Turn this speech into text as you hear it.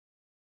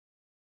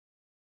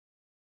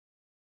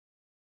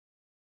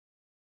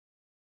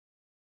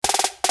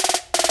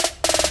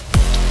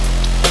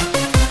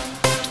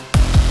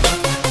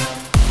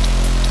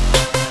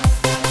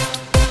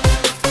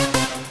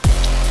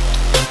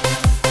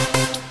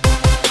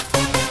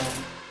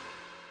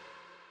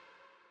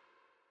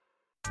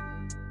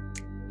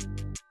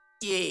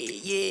Yeah.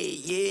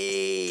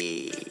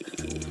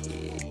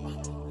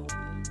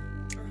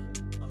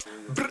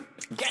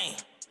 Gang.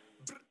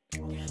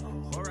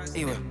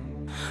 Iwe.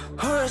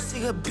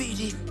 Horasiga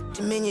bidi,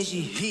 timenye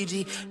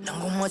jihidi,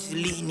 nango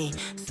mwasilini,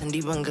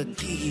 sandibanga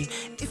gigi.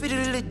 If it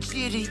is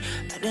legit,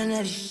 I don't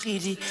know the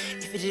shitty.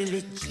 If it is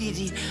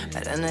legit, I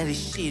don't know the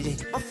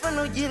shitty.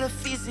 Mfano jela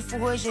fisi,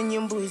 fuwaje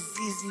nyembo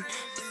Zeze.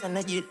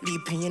 Sana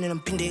jelipi, nyene na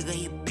mpindega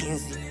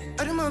yipinzi.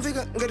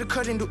 Adimavika, ngari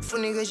Cardinal,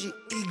 funiga ji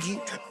igi.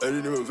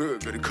 Adimavika,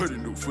 ngari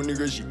Cardinal,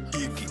 funiga ji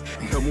igi.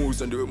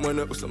 Namuza ndiwe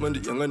mwana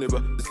usamandi yangane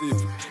ba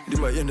zivi.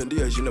 Ndima yenda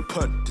ndiya jina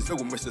pan,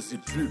 tisagu mesa si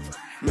drip.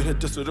 Mene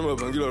taso dama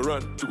bangila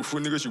run,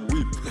 tukufuniga ji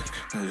whip.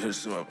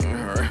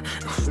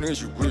 Funiga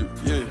ji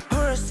whip, yeah.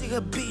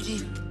 Horasiga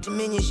bidi,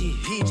 timenye ji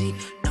hidi.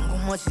 Nango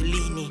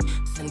mwasilini,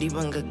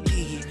 sandibanga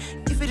gigi.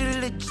 If it is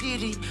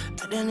legit,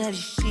 I don't know the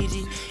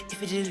shitty.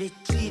 If it is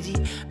legit,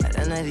 I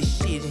don't know the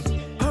shitty.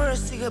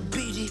 Horasiga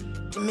bidi,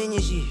 timenye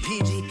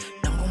jihidi.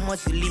 Nango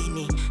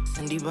mwasilini,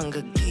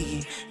 sandibanga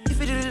gigi.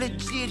 If it is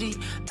legit,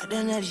 I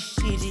don't know the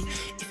shitty.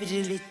 If it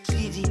is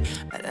legit,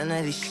 I don't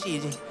know the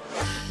shitty.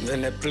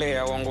 When a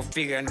player wango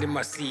figure in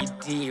my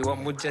city, wa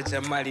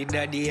muchacha mali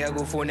daddy ya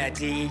gufuna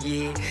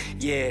tiji.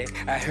 Yeah,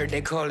 I heard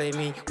they calling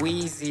me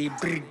Wheezy,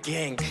 Big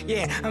Gang.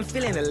 Yeah, I'm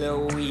feeling a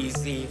little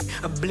wheezy.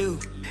 A blue,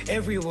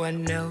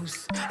 everyone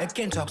knows. I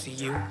can talk to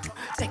you.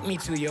 Take me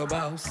to your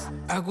boss.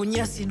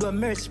 Agunyasi do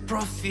merch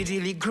profit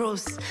really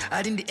gross.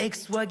 I didn't the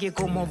X wage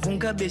como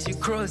vunga beji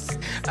cross.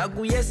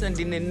 Aguyas and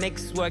in the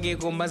next wage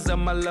como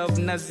Zama love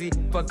nazi.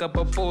 Paka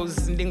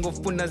papos, ndingo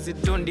funa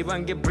zitondi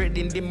bange bread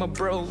in my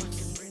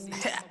bros.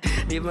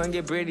 They want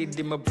get ready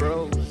to my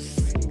bros.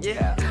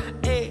 Yeah,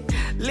 hey,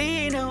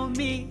 lean on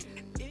me.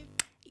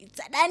 It's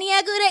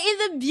Adania Guda in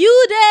the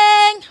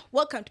building.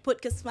 Welcome to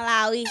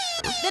Podcastmalawi,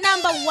 the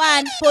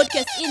 #1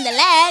 podcast in the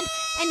land.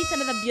 And it's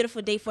another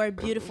beautiful day for a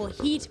beautiful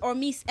hit or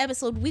miss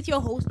episode with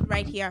your host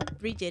right here,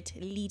 Bridget,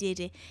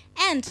 Litete,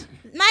 and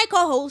my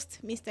co-host,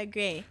 Mr.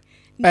 Gray.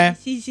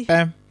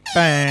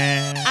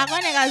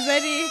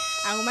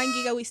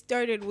 We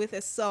started with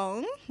a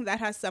song that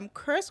has some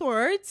curse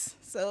words.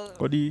 So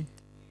Kodi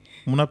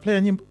muna play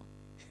nyimbo?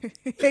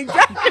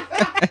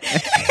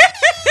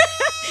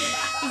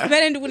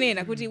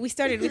 We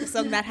started with a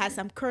song that has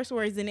some curse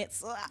words in it.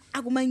 So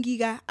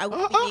agumangiga.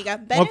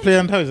 What play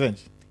and how is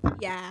it?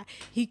 Yeah,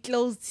 he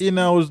closed.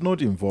 I was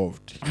not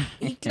involved.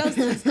 He closed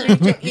his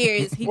spiritual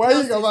ears. He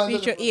closed his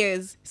spiritual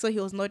ears, so he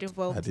was not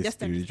involved.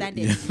 Just understand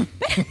it.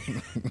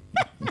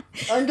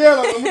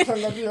 Angela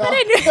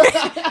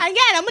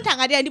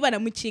mutangadia ndiba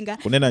namuchinga.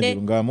 Kunena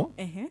njungamo.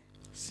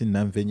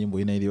 Sinamve nyimbo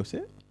ina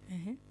iliyose.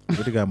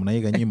 Kutika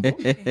munaiga nyimbo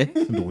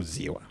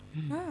ndoziwa.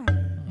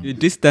 You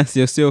distance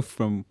yourself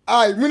from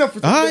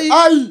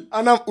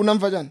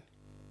unamfajana.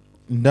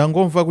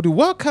 Ndangomva kuti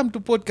welcome to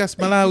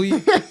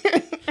Podcastmalawi.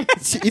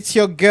 It's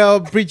your girl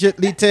Bridget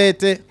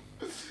Litete.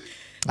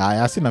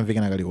 Asinamve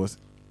kana kaliwose.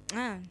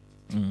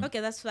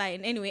 Okay, that's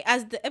fine. Anyway,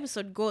 as the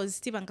episode goes,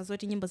 Stephen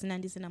kazoti nyimbo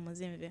zinandizina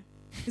muzimve.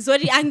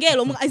 Zori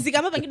angelo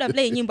zikama pangidwa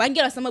play nyimbo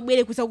angelo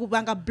samabwele kusa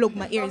kubanga block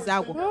my ears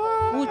zako.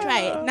 We'll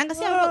try it. Nanga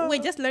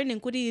we're just learning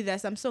kuti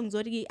there's some songs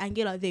zori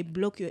angelo they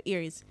block your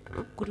ears.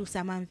 Kuti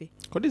usamamve.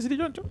 Kodi zili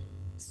jonto?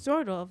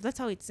 Sort of. That's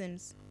how it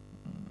seems.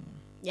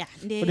 Yeah.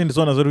 Kodi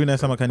ndizona zori wina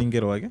sama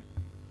kaningero wake?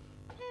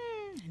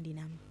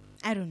 Ndinam.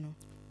 I don't know.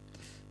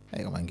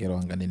 Ayo mangero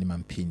wanga nini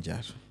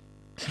mampinja.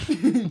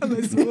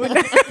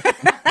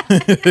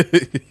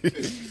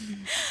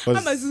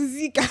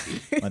 Amazuzika.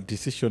 My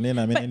decision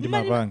ena mene ndi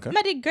mavanga.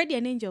 Mari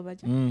guardian angel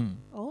baje.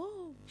 Oh.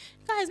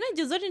 Guys,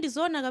 manje zoti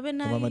ndizona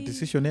kapena. My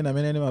decision ena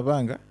mene ndi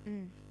mavanga.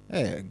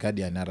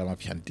 Guardian ara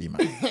mapyantima.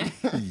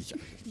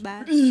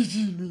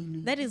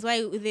 That is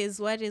why there's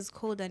what is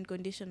called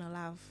unconditional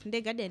love.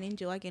 The guardian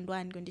angel wake ndo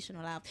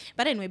unconditional love.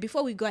 But anyway,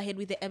 before we go ahead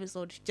with the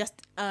episode, just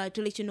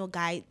to let you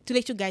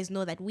guys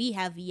know that we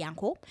have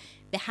Yanko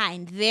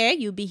behind there.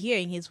 You'll be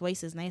hearing his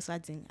voices nice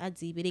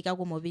adzi birika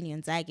ko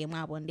opinions zake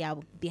mwabo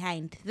ndiabo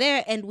behind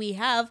there, and we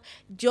have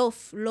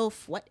Jof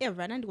Lof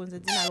whatever nandikwenza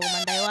dzina lo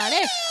mandayo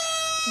wale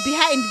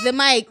behind the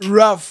mic.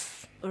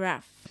 Rough.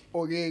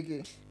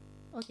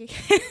 Okay.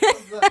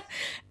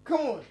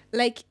 Come on.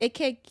 Like a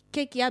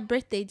cake your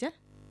birthday, ja?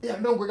 Yeah,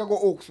 no go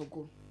go so.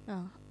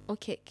 Oh,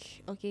 okay.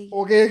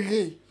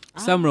 Okay.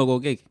 Some rogo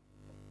cake.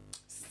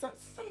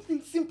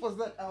 Something simple as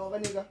that our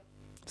nigga.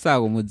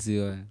 Sago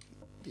mudziwa.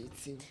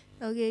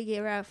 Okay,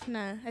 rough.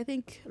 Nah, I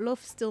think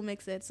Loaf still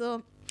makes it.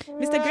 So,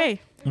 Mr. Gray.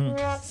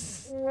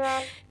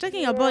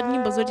 Talking about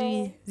nyimbo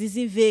zoti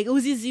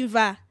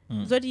uzizimva.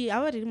 Zoti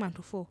awari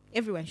manto for.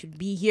 Everyone should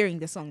be hearing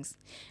the songs.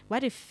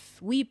 What if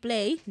we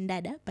play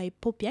Ndada by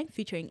Popiang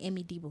featuring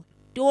Emi Dibo?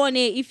 Don't know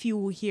if you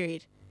will hear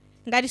it.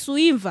 Ngati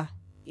suimva,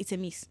 it's a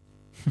miss.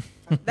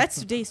 That's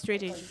today's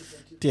strategy.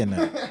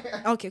 Tiena.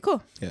 Okay,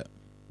 cool. Yeah.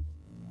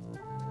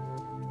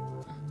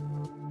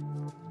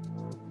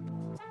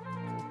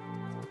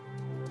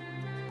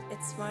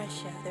 It's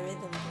Marsha, the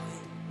rhythm boy.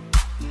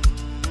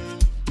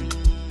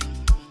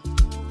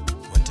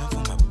 One time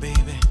for my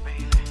baby.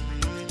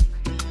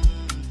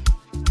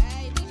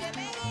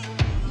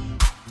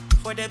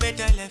 For the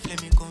better life,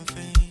 let me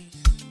confess.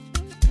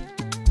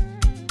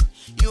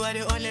 You are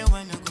the only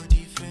one who go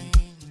different.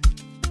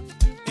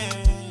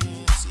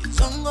 Yes, it's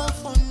hunger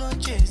for no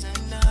chase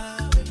and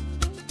now.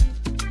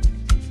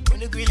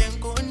 When you grill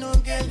and go, no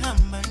girl,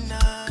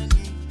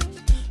 hambanani.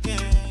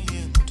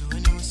 Yeah, but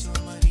when you see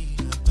Maria,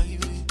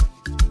 baby.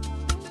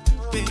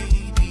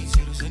 Baby,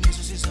 zero sun is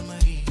so see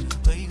Maria,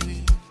 baby.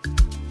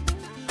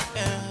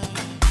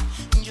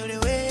 Enjoy the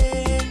way.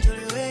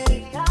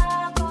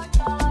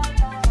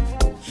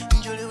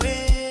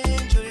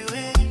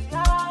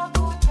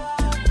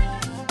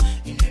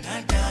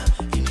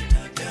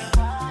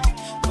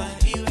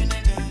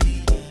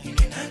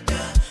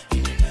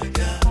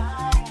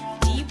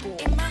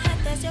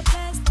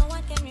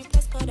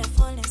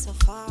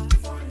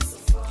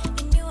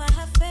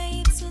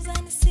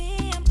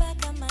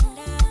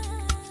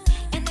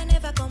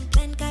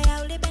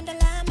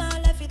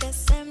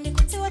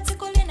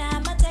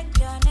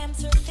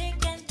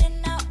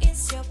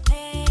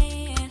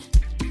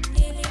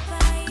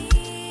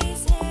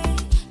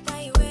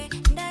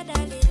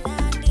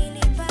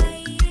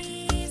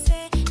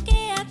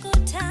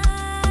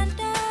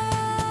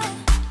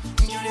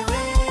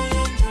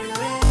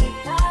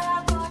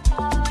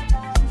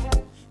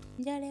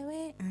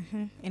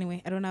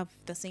 Anyway, I don't have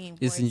the singing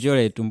Is voice.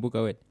 Njole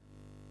tumbuka wet?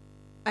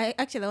 I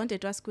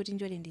wanted to ask what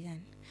Njole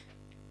ndiyani.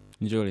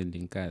 Njole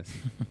ndinkazi.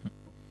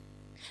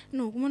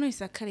 No, kumano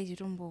isakhale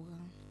chitumbuka.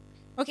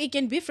 Okay, it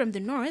can be from the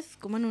north,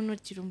 kumano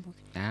not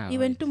chitumbuka.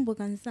 Even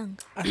tumbuka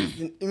nsanga.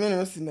 Imene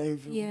yosina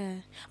imvu. Yeah.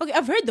 Okay,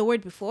 I've heard the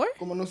word before.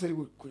 Koma no seri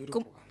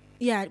kuyiruka.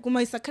 Yeah,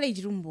 kuma isakhale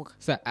chitumbuka.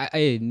 So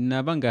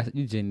nabanga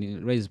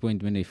ijeni raise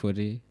point when I for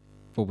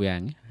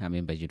Pobuyangi, I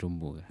remember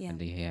chitumbuka,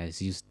 and he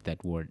has used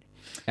that word,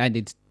 and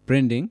it's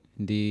branding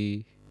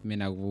the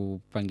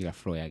menagu pangila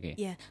flow again.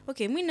 Yeah.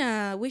 Okay,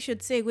 we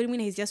should say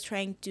Mina is just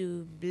trying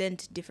to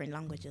blend different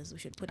languages. We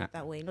should put it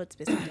that way, not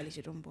specifically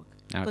Chirumbuka.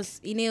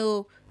 Because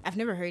I've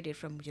never heard it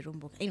from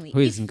Chirumbuka. Anyway, who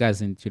is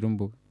Nkazi in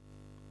Chirumbuka?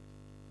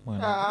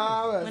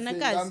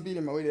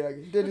 Ndambili mawele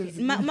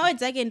yake. Mawele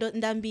zake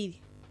ndambili.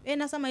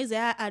 Na sama use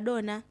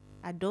Adona,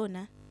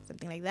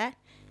 something like that.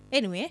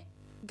 Anyway,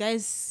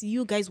 guys,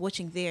 you guys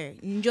watching there,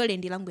 enjoy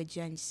the language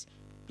judges.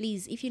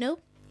 Please, if you know,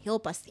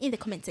 help us in the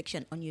comment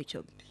section on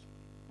YouTube.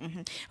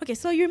 Okay,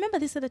 so you remember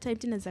this other time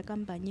Tina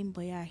Zakamba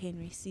nyimbo ya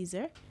Henry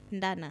Caesar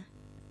Ndana.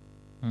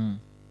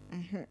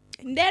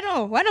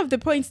 Ndeno, one of the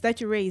points that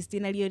you raised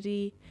in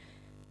Aliori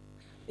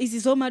is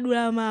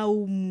isomadulama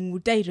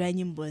utaira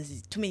nyimbo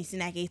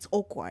tumesinake it's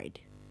awkward.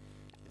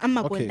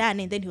 Amma Okay.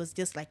 Ndana, and then he was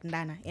just like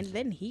Ndana. And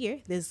then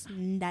here there's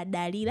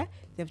Ndadalila,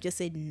 they've just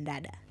said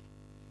Ndada.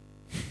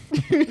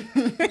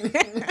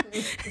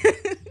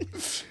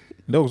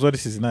 Ndo kuzoti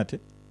sizinate.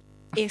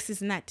 Yes,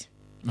 it's not.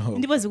 Oh.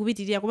 Ndipo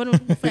zikupitirira kumano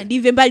kufuna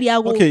ndive mbali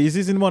yako. Okay,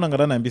 izizi ndimona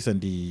ngatana ambisa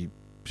ndi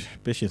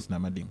Patience na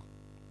Madingo.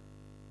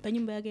 Pa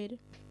nyimbo yake ere.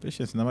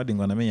 Patience na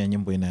Madingo anamenya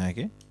nyimbo ina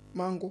yake.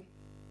 Mango.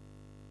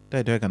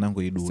 Taito yake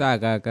nango idu.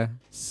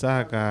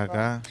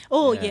 Sakaka.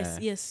 Oh,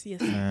 yes.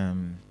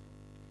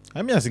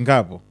 Amia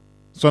zingapo.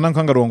 So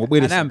nankanga rongo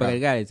bwere. Anamba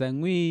kalikale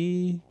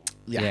sangwi.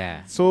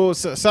 Yeah. So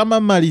sama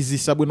malizi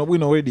sabwino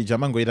bwino wedi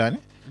jamango itani.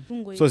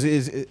 So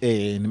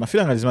ni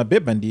mafilanga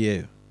zimabeba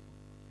ndiyeyo.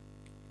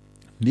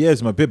 Ndiye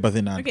zimabeba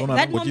then okay,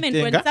 that moment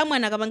when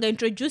someone akabanga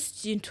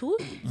introduced into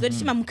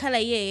zochima mkhala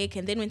yeke,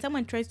 and then when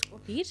someone tries to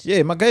copy it.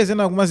 Yeah, magays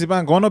ena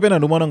kumazipanga ono pena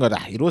ndumona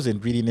ngata it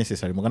wasn't really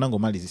necessary mukanango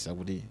malizisa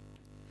kuti.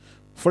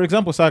 For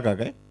example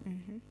Sakaka, eh?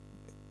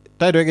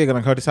 Taito yake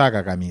kana khawti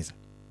Sakaka miza.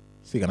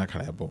 Sikana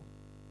khala yapo.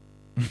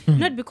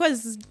 Not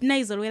because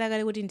nice alwela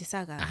kale kuti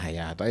ndisaka.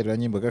 Yeah, taito ya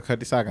nyimbo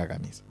kakhati Sakaka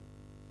miza.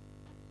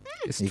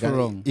 It's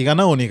strong.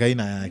 Ikanaoneka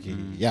ina yake.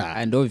 Yeah,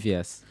 and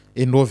obvious.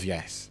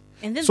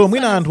 And then so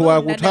mwina anthu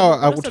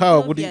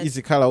akuthawa kuti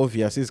izikhala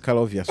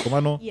obvious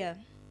komano yeah,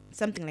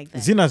 something like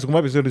that. Zina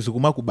zikumapezera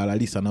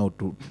zikumakubalalisa nawo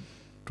to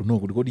know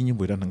kuti kodi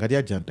nyimbo itanda ngati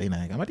ajanta ina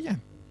yake amati yani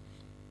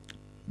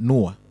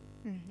Noah.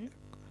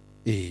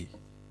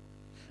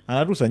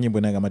 Anatusa nyimbo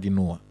ina yake amati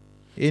Noah.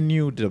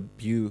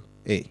 NUWA.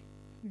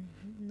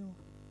 No.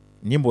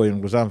 Nyimbo iyo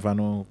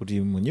nguzamvano kuti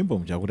nyimbo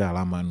mchakuti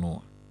alama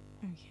Noah.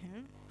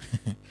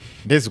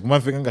 Ndezi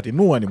kumafika ngati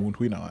Noah ni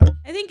munthu wina wake.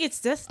 I think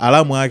it's just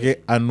alamu yake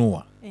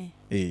Noah.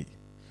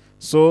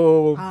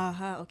 So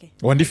okay.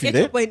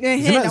 Wandifile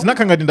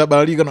zinakha ngati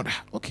ndabalalika no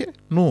okay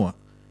Noah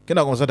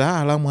kena konzati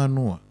alamu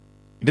Noah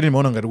ndeni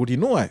nimeona ngati kuti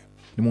Noah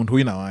ni munthu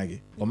wina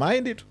wake koma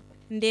nditu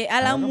ndi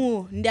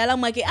alamu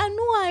yake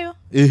Noah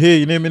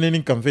ine mene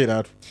ninkamvera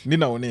atu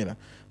ndinaonera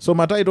so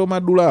mataito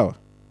madulawa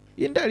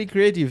indali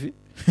creative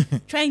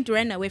trying to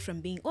run away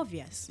from being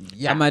obvious.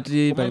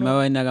 Kamati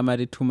palimawana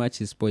kamati too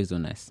much is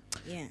poisonous.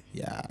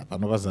 Yeah,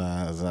 panopa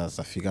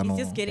zafika no.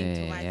 It's just getting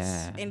too much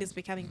and it's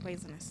becoming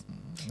poisonous.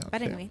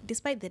 But anyway,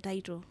 despite the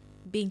title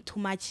being too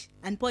much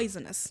and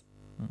poisonous,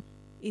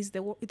 is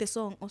the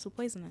song also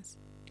poisonous?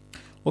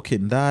 Okay,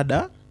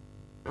 Ndada.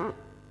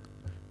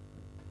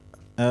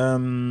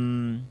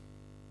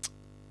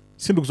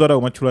 Sindikuzwara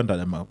kumachula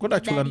Ndada ma. Koda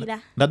chula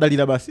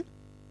Ndadalira basi?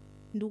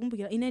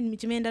 Ndikumbukira ine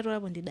chimene ndatola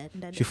po ndi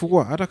Ndada.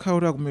 Chifukwa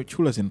atakhaura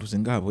kumechula zinthu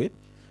zingapo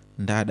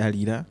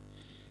ndadalira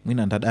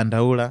mwina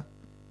ndadandaula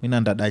mwina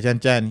ndada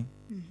chanchani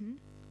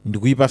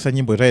ndikuipasa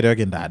nyimbo itaita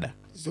yake ndada.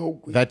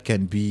 Zogwe. That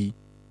can be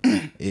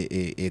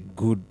a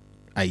good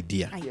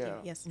idea.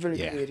 Yes. Very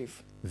Yeah. creative.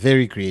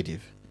 Very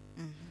creative.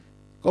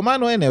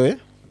 Komano anyway,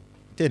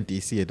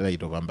 tentisiye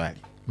taito pambali.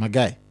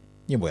 Magai,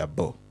 nyimbo ya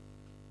bo.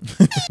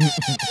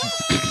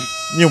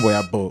 Nyimbo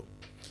ya bo.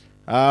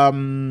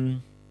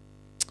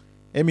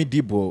 Emi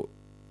Dibo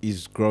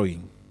is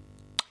growing.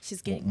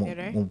 She's getting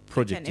better.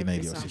 Project Each and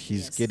every in song,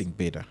 she's yes. getting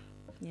better.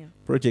 Yeah.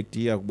 Project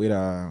hii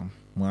akubwera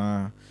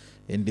mwa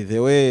and the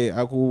way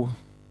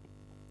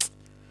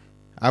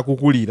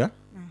akukulira.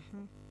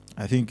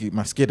 I think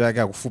masketa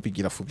yake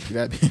akufupikira.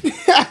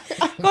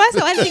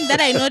 Because one thing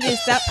that I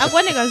noticed,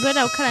 akuoneka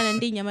zona ukhala na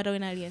ndi nyamata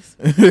wena alias.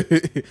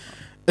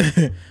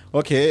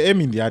 Okay,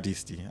 Emi ndi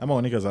artist.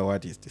 Amaoneka za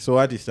artist. So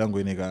artist yangu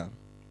ineka.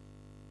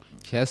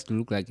 She has to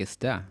look like a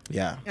star.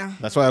 Yeah.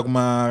 That's why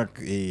akuma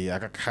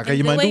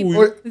akayima The way-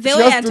 ndu. The She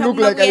way has I'm to talking look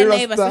about like a my real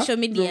neighbor star. social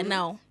media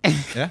now.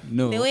 Yeah.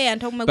 No. The way I'm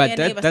talking about But my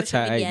that- neighbor that's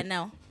social her media idea.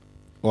 now.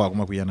 Oh,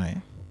 akuma kuya naye.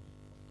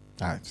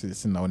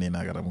 Sinaone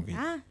nakaramuki.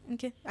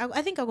 Okay.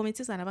 I think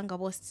akometisa na banga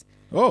post.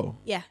 Oh.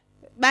 Yeah.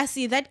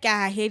 Basi that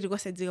guy hate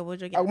because I do about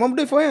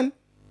Akumamde for yen.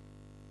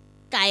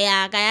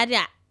 kaya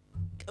ya.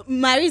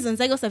 My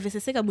reasons I go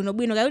services seka buno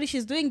kaya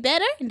she's doing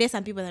better and there's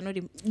some people that are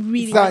not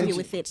really happy Zanji.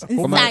 with it.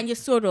 Zanji,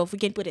 sort of, we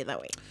can put it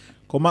that way.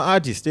 Koma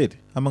artist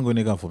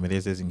amangoneka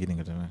mvomereze zingine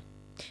ngata.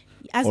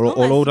 As Olo- long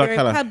olo as you're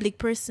utakhala. a public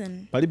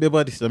person. Palibe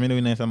artist amene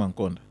winaisa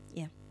mankonda.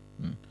 Yeah.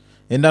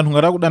 And anthu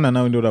ngati akudana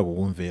nawe ndio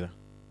akukumvera.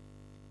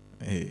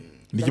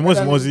 Ndi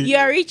chimozimozi. You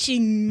are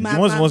reaching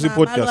Zimozi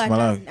podcast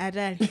Malawi.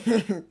 Adali.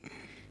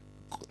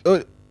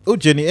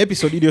 Ujeni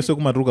episode iliyonse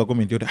kumatuluka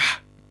comment yoti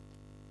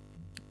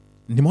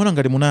ndimaona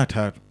ngati muna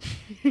atatu.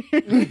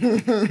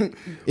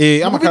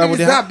 Amakhala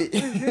kuti Zabe.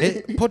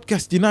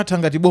 podcast inatha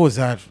ngati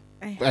boza atu.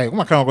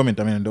 Kumakhala comment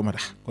amene ndio mata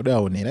kodi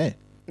aonera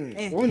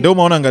ndio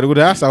maona ngati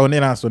kuti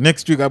asaoneranso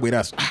next week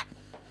abweraso.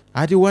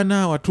 Ati 1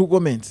 hour 2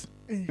 comments.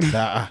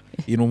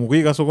 Ino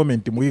mukuyika so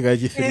comment mukuyika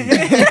ichi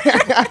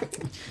 3.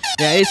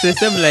 Yeah, it's the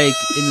same like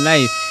in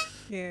life.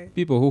 Yeah.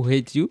 People who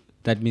hate you,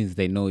 that means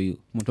they know you.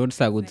 Mutoto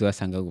sakudziwa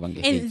sanga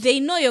kupange hate. And they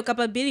know your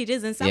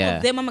capabilities, and some Yeah.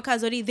 of them,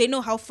 Amakazori, they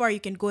know how far you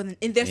can go, and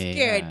they're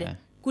scared. Yeah.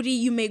 Kuri,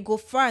 you may go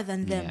farther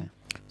than them. Yeah.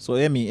 So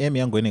Emi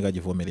yangu ene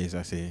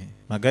kajivomereza se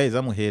magayi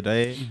amuheta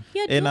You're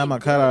ena doing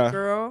makhala good,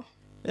 girl.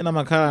 ena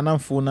makhala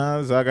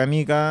namfuna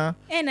zakanika.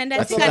 And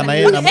That's that's okay.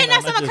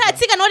 and some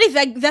tika not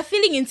they're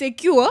feeling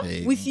insecure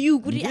Hey. with you.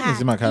 Kuri Ngine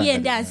zimakhala yeah,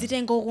 ngati and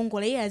azitenga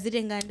ukongola, yeah,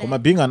 azitenga nda. Koma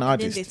being an Then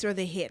they artist, throw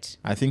the hit.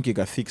 I think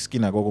ika thick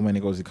skin ako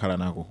kumene kozikhala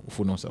nako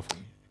ufuna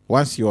usafuni.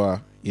 Once you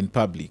are in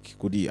public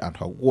kuti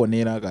anthu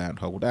akukuonera kaya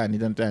anthu akutani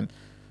tantani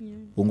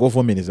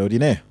ungovomereza kuti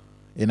ne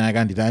ena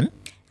akanditani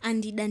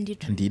And it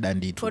ndida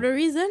ndithu. for a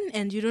reason,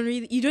 and you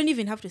don't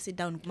even have to sit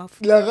down.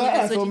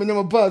 Laga so menya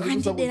mabazi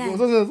Andida.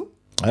 kusakuzo.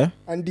 Eh?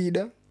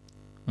 Andida.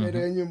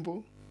 Era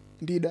nyimbo.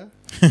 Ndida.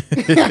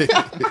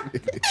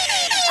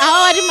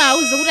 Wati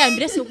mauzo kuti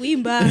ambirese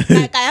kuimba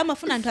kaya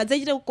mafuna anthu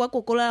adzachita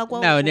kwakokola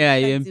kwa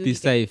Naonera UMP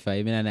Cypher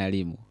imene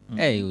analimu.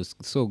 Hey, it was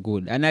so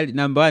good.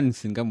 Number 1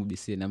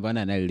 singamubise, number 1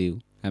 analiu.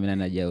 Amina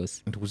na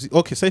Jaos.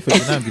 Okay, Cypher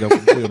inambira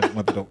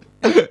kumapita.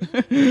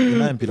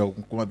 Inambira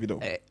kumapita.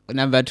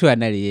 Number 2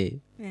 anali yeye.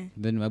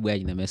 Then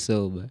mabwaji na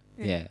mesoba.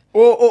 Yeah.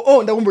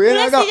 Ndakumbuka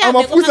yena Kulesi amafusa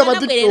yambe pa koma TikTok.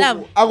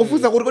 kanabwererapo.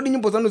 Akufusa kuti kodi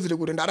nyimbo zanu zili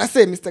kuti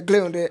ndarase Mr.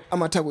 Cleo nde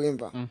amatha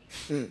kuimba.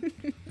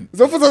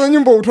 Zofusa za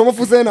nyimbo uthu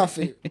amafusa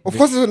enafe. Of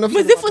course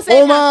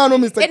Muzifusa oh man, no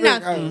Mr. enafe.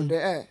 Cleo nde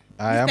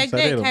Aya Mr. Greg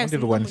msalero has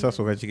kuti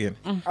tukwanisaso kachikene.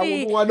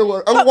 akutukwana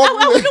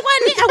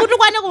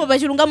koma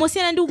pachilungamo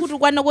siyana ndi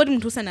ukutukwana kuti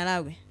munthu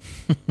usanalawe.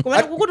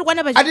 Koma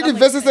kukutukwana Atiti pachilungamo.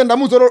 verses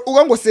ndamuzoro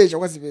ukangosecha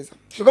kwazipeza.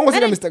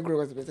 Ukangoseka Mr. Cleo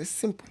kwazipeza. It's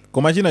simple.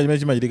 Koma china chimene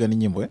chimachitika ni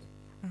nyimbo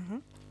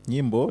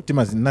nyimbo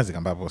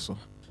nazikambapso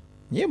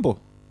nyimbo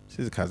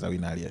sizikhaza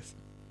wina aliyese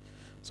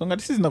so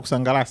ngati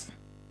sizinakusangalasa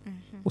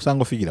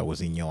usangofikira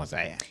kuzinyoza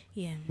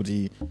Yeah.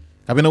 kuti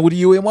kapena kuti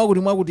iwe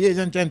mwakuti ye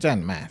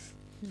chanchanchani mas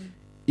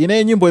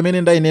ine nyimbo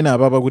imene ndayinena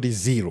apapa kuti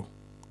 0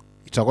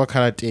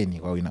 itakwakhala 10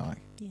 kwa wina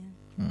wake.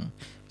 Yeah.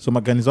 So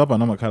maganizo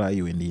apano amakhala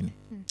iwe ndine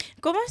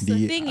Koma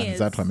the thing ndi is,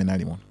 anzathu amene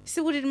ali muno.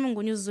 sikuti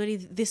timungonyoza zoti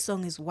this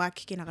song is work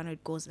kenakano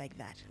it goes like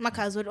that.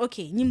 Makhala zoti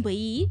okay, nyimbo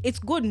iyi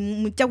it's good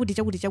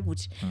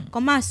chakuti.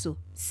 Komanso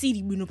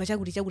sili bwino pa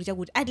chakuti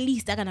at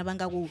least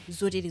akanapanga ku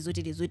zotere.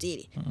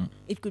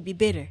 It could be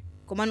better.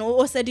 Komano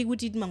osati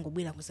kuti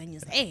timangobwera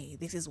kusanyoza. Hey,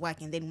 this is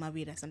work and then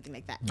mabwera something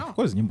like that. No. Of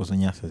course nyimbo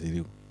zonyasa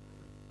ziliwo.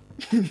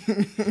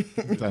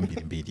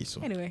 Zambiri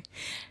so. Anyway,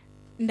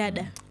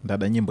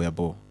 ndada nyimbo ya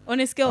bo. on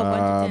a scale of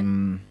 1 to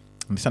 10.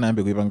 Ndisana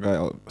yambe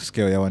kuipanga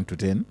scale ya 1 to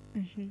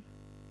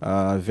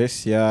 10.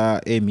 Verse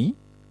ya Emi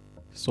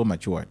so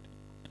matured.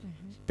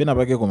 Pena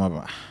pake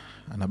koma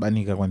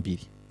anabanika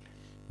kwambiri.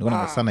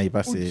 Ndikona sana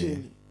ipase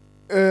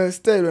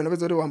Style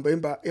anapeza kuti wamba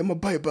imba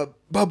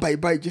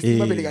bye just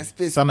mabeleka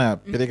space. sana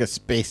peleka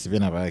space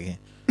pena pake.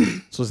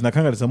 So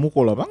zinakhanga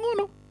lisamukola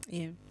pang'ono.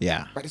 Yeah.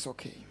 Yeah. But it's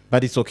okay.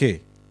 But it's okay.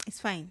 It's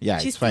fine. Yeah,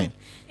 She's it's fine.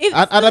 If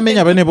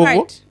Atamenya the good panepopo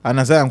part-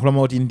 anazayankhula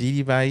mauti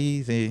ndili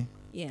paize.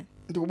 Yeah.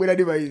 ndikubwera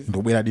device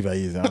Ndobwera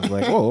device. I was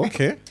like, oh,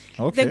 okay.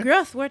 The Okay.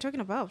 growth we're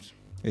talking about.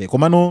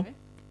 Komano,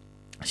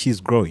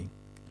 she's growing.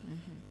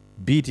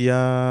 Beat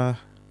ya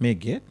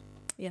Meg,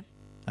 Yeah.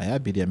 aya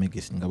beat ya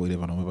Meg singabwere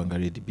pano mapanga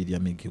ready beat ya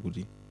Meg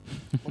kuti.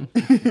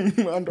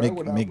 anthu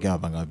akuda Meg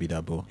apanga beat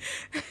apo.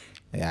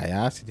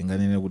 Ya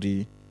sitinganene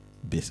kuti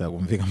besa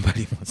kumveka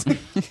mbali mosi.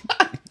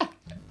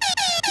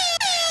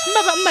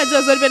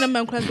 Mmadziwa zoti pena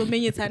mmankhula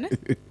zomenyetsana.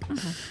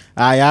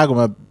 Aya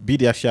koma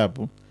beat ya sharp.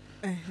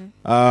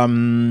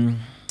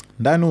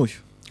 Ndani uyu?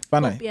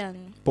 Pana.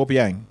 Pop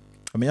Young.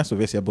 Amenya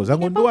sovesi ya bo.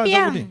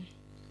 Zangondowaza kuti.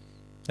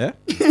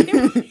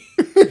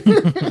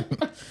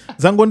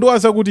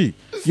 Zangondowaza kuti.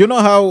 You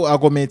know how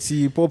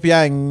akometsi Pop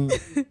Young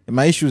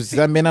ma issues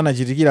zamene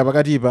anachitikira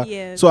pakatipa.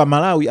 Yes. So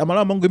Malawi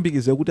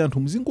mangoyembekezera kuti anthu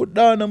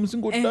muzingodana.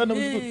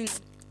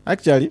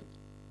 Actually,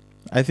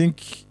 I think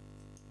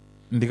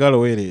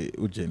ndikalowere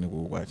ujeni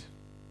kukwati.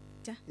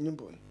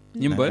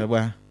 Nyimbo.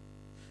 Bwa.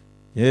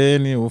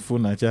 Yeni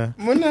ufuna cha.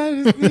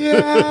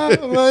 munalisiya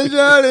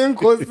manjale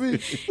nkosi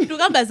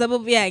Tukamba za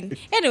Pop Young.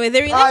 Anyway,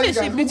 the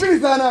relationship between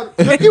kupilizana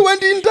iwe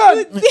ndi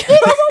intani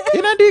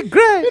Inandi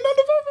great.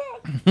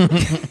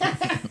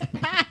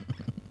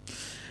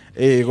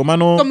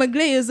 Komano. Koma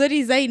Glay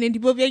zoti zaine ndi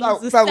Pop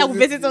Young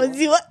sakupvetsetsa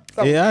udziwa.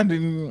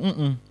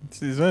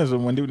 Sizwezo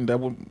mwandi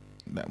ndapo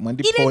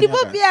mwandi Ine ndi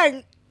Pop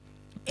Young.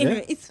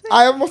 Anyway, it's fine.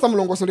 aya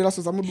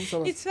mosamulongosoleraso zamudusa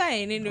It's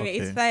fine anyway.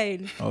 It's Okay.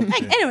 fine. Okay.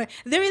 Like, anyway,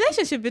 the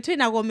relationship between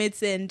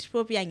Agomets and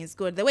Pop Young is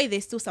good. The way they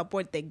still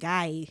support the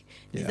guy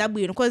is that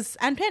weird. Because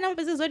Antoine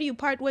says, "What do you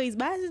part ways?"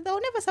 But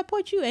they'll never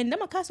support you. And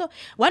Namakaso,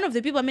 one of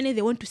the people,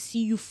 they want to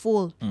see you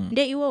fall.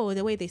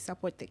 The way they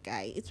support the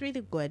guy, it's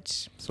really good.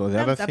 So the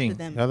Thumbs other up to thing,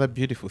 them. the other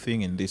beautiful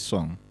thing in this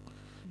song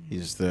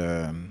is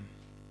the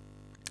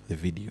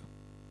video.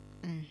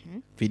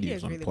 Video Video is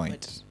is on really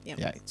point. good.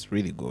 Yeah, it's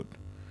really good.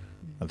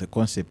 The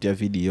concept ya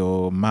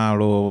video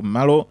malo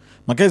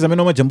makaiza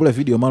amene omajambula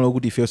video malo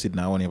kuti ife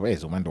sitinaone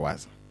paezo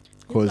mandowaza.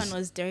 This one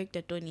was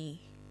director Tony.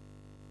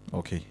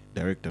 Okay,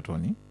 director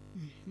Tony.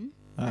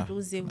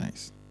 Matuze.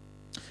 Nice.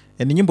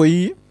 And nyimbo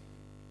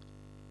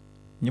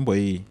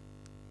hii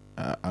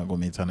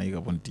Agomets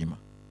anaika pontima.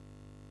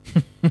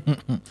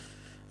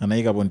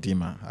 Anaika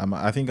pontima.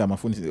 I think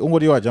amafunisi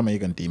ungoti wa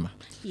Jamaica ntima.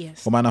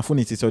 Yes. Koma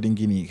anafunisi sauti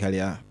ngini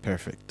ikalia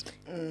perfect.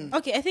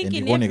 Okay, I think And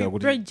in you every wanna go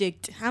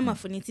project,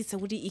 amafunitsitsa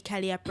kuti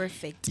ikalia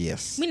perfect.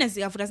 Yes. Mina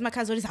zikavuta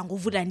zimakhazi oti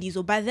zangovuta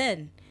ndizo, but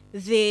then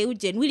the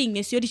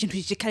willingness yoti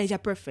chinthu chikhale cha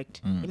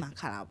perfect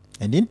imakhalapo.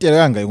 And Intl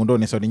yanga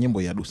ikundonesa kuti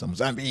nyimbo yadusa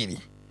muzambiri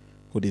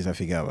kuti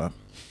izafika apa.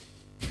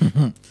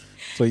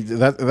 So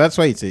that's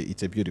why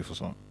it's a beautiful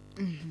song.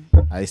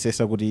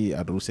 Aisesa kuti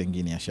aduluse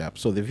ngini ya sharp.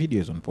 So the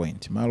video is on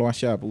point. Malo wa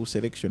sharp,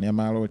 selection ya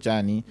malo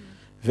chani.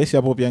 Verse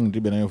ya Pop Young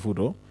ndibe nayo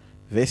vuto.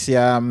 Verse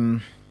ya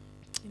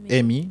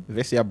Emi,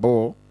 verse ya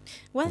Bo.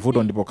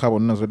 Vuto ndipo kabo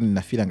nunazoti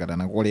ninafila ngata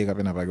nakoleka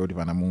pena pake kuti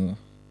panamu.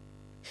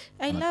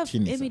 I love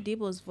Chinisa. Amy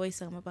Dibbles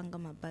voice amapanga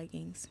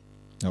baggings.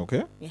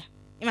 Okay? Yeah.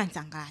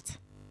 Imansangalatsa.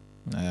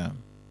 Yeah.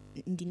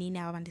 Ndinini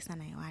aba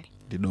bandisana yawale.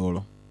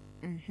 Didolo.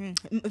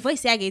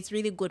 Voice yake it's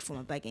really good for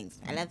my baggings.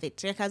 I love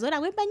it. Rekazora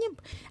kwemba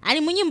nyimbo. Ani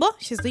munyimbo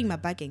she's doing my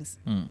baggings.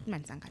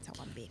 Imansangalatsa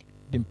kwambiri.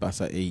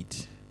 Ndimpasa 8.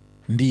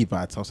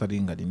 Ndipatsa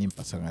usati ngati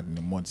ndimpasa ngati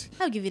nimodzi.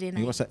 I'll give it a 9.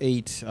 Ndipasa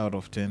 8 out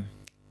of 10.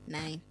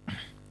 9.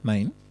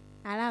 9.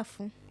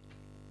 Alafu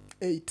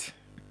 8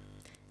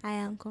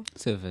 ayanko.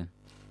 7.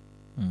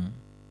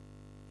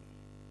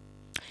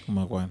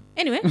 Umakwana.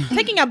 Anyway,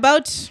 talking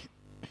about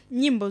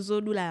nyimbo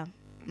zodula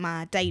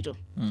ma title.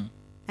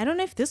 I don't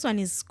know if this one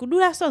is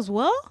kudula so as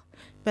well,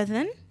 but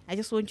then I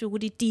just want you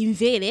to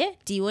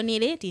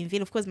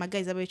tiimvele. Of course, my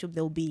guys at YouTube,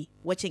 they'll be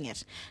watching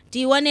it.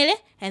 Tiwanele,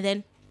 and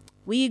then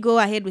we go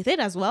ahead with it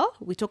as well.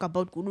 We talk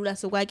about kudula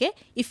so kwake.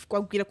 If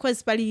kwa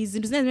course pali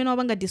zindu zimene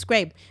wabanga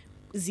describe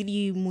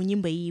zili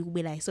munyimbo iyi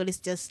kubela. So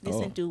let's just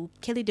listen to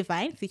Kelly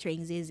Divine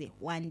featuring Zeze,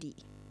 Wandi.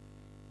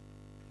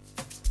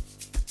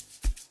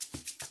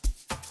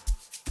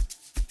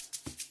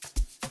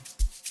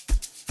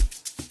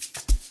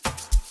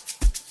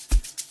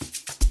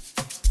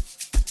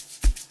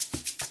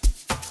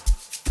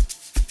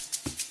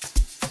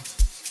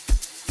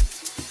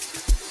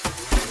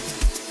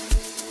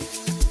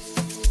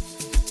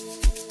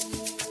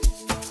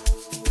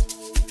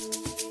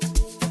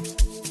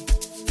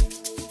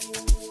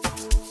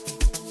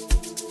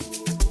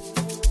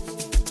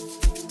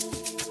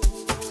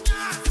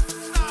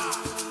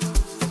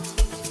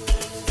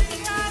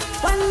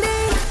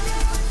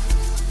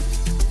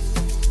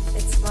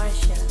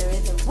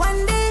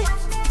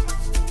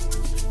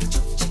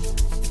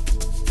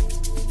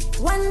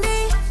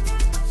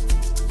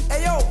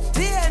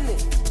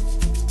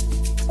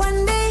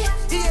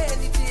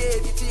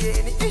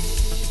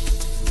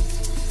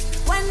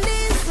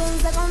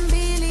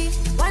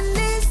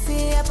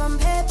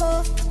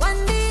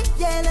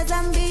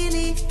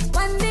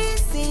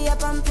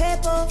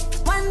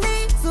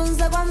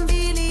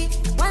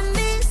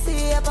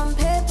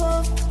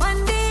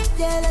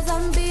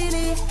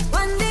 Zambili,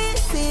 one day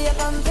see a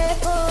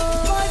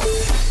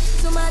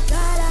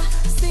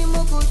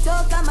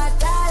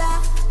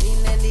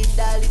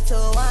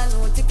mudalito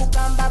wanu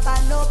tikukamba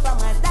pano pa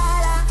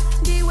madala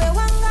ndiwe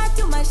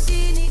wangatu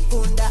mashini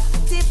kunda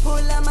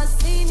tipula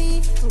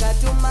masini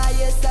ngatuma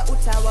yesa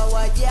utawa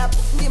wajapo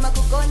ndima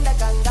kukonda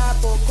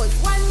kangapo cause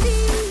Wandi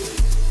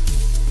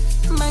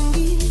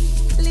mangi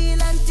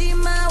lila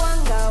ntima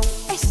wangau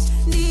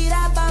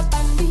ndira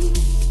babandi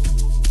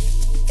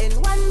and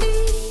Wandi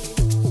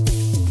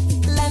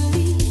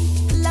landi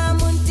la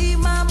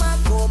muntima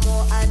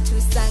makomo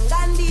antu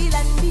sangandi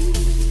landi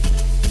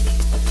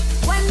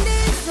Wandi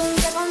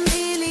sunza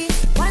kombili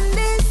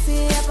Wandi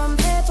siya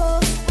pampepo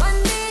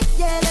Wandi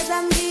jele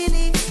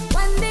zambili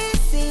Wandi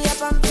siya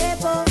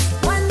pampepo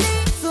Wandi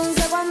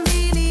sunza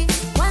kombili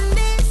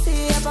Wandi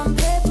siya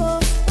pampepo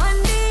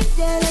Wandi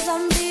jele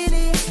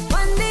zambili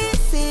Wandi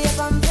siya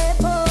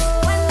pampepo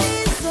Wandi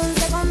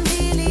sunza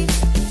kombili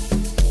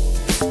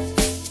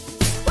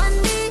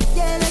Wandi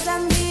jele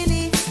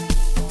zambili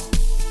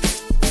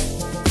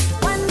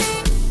Wandi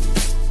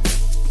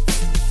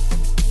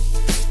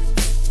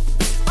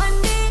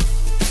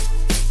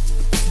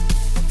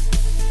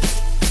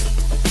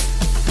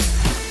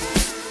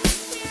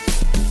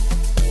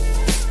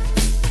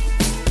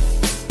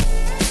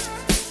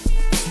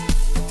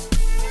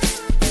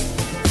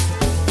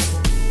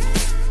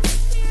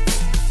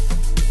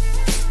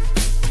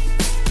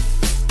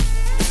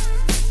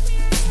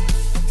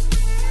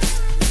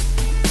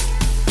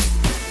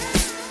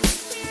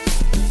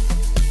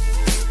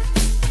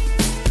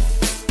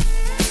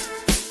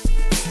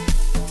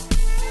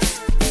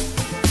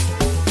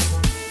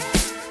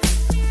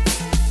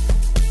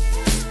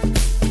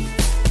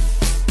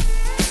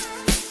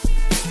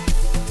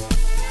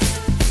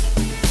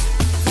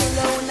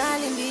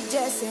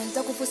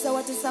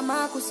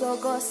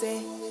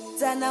kusogose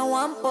tana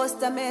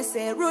wamposta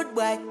mese rude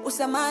boy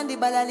usamandi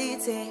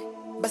balalite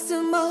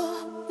basumbo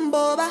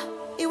mboba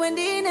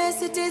iwendine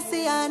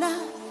sitisiana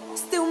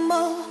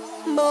stumbo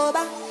mboba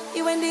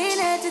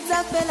iwendine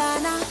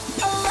tizapelana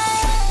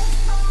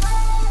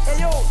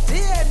eyo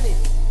tieni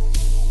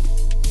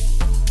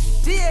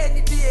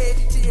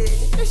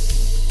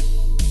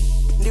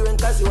ndiwe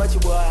nkazi wa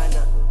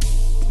chibwana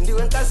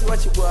ndiwe nkazi wa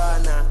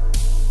chibwana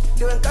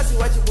ndiwe nkazi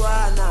wa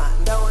chibwana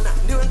ndaona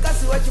ndiwe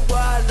nkazi wa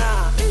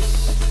chibwana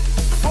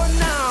phone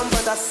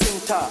number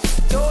ndasinta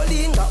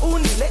tolinga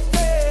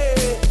unilete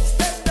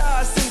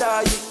steta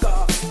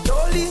sindayika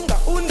tolinga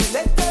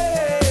unilete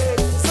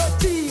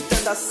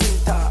sotita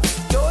ndasinta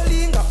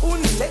tolinga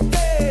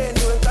unilete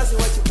ndiwe nkazi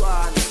wa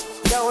chibwana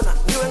ndaona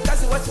ndiwe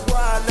nkazi wa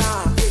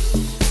chibwana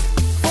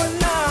phone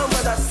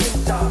number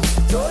ndasinta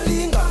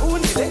tolinga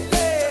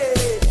unilete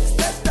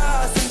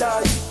steta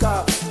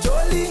sindayika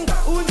tolinga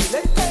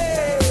unilete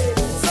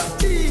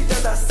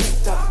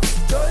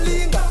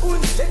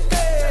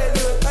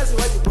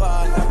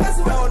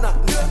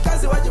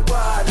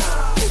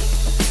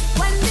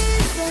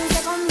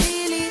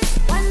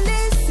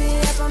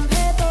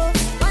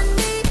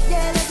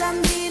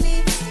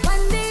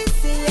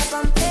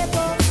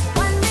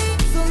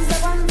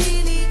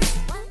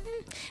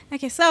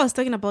Okay, so I was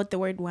talking about the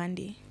word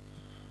Wandi.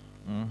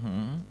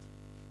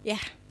 Yeah.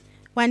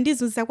 Wandi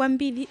zuza kwa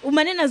mbili.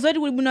 Umanena zote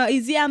kulibuna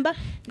iziamba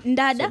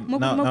ndada.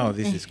 Now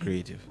this is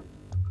creative.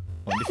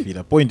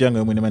 Wandifira. Point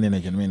yangu mwene manena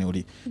janmene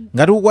uli.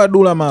 Ngati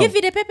ukwadula mau. Give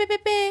it a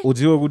pepe.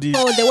 Udziwe kuti.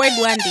 Oh, the word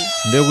Wandi.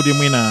 Ndiyo kuti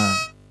mwina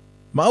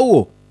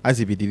mauo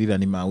azipitilira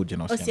ni mau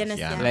jena Osiana.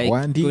 Like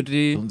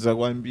Wandi zuza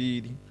kwa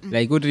mbili.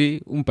 Like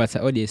kuti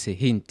umpasa audience a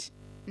hint.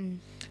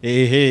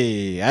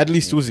 At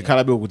least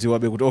uzikhala be kudziwa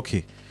be kuti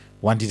okay.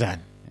 Wandi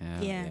tani.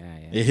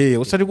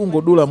 Yeah. Usati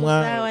kungodula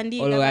mwa.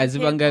 Olo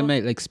azibanga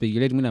like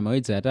speculate mwina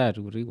mawedza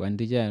atatu kuti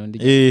Wandi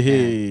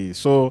chani.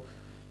 So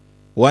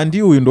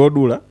Wandi uyu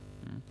ndodula.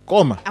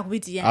 Koma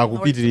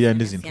akupitirira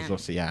ndi zinthu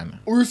zosiyana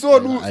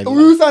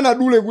uyu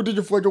sanadule kuti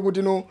chifukwa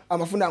chokuti no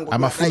amafuna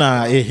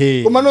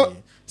komano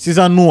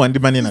sizanuwa ndi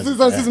manena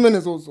sizimene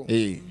zozo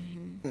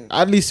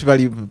at least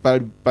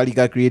pali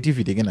ka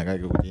creativity kena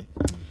kake kuti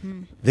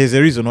there's a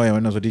reason why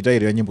wanazo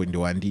titaire ya nyimbo ndi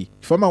Wandi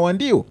fama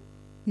Wandiwo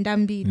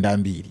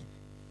ndambiri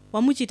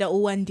wamuchita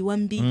uwandi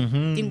wambili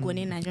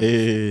tingone nacho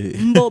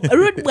mboba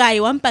rude boy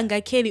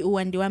wampanga Kelly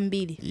uwandi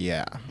wambili.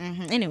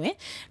 Anyway,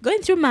 going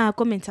through my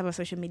comments about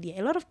social media,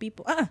 a lot of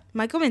people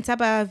my comments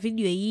about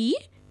video hii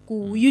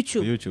ku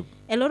YouTube.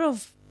 A lot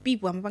of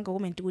people wamepanga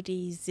comment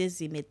kuti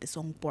Zeze made the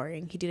song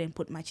boring, he didn't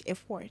put much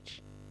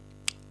effort.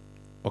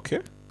 Okay,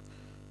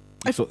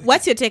 so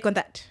what's your take on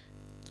that?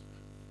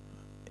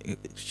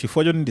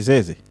 Chifojo ndi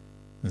Zeze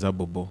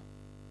nzabobo.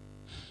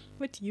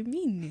 What do you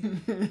mean?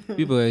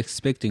 People are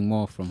expecting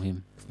more from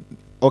him.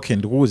 Okay,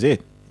 ndikuuze.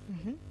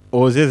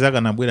 Zeze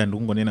akanabwera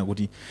ndikungonena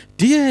kuti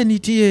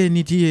tieni.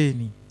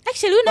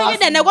 Actually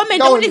unayeda na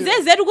comment kuti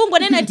Zeze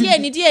tukungonena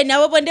tieni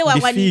awopo nde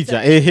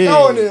wakwanisa.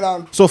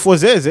 So for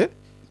Zeze,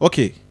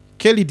 okay,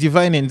 Kelly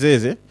Divine and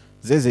Zeze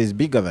is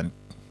bigger than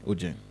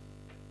Ujen.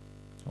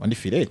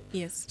 Wandifile.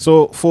 Yes.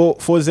 So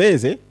for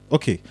Zeze,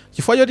 okay,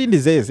 chifojo ndi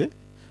Zeze,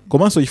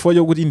 komanso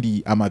chifojo kuti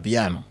ndi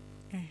amapiano.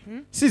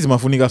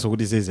 Sizimafunika so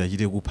kuti Zeze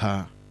achite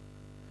kupha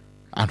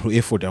anthu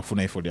effort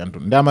afuna effort anthu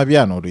ndi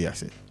amapiano to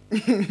yase.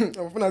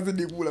 Amafuna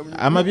zidikula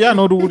mnyimbo.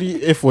 amapiano kuti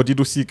effort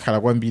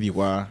tusikhala kwambiri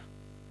kwa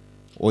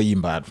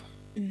oyimbatu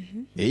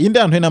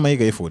inde anthu ena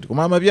amayika effort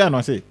koma amapiano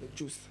ase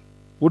Juice.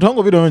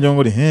 uthangopita manje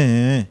ngoti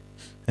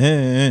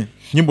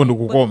nyimbo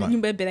ndikukoma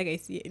nyimbo yabheraka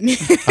isiyeni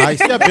hayi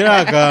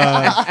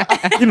siyabheraka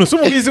ino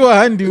simukiziwa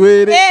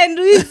handiwere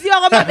nduiziwa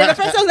kwamabhera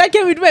first songs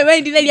akhe with my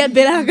mind ile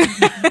yabheraka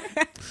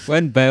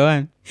one by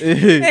one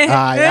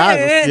hayi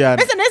azosiyana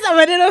bese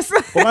nesamanenoso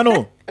koma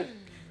no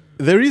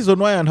the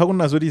reason why anthu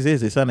akunazo kuti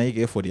Zeze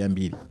sanayike effort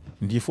yambiri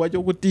ndifukwa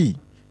chokuti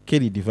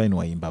Kelly Divine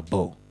wayimba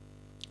bo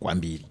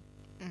kwambiri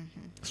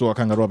so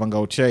akangati wapanga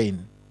outshine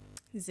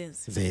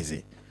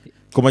Zeze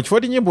koma chifukwa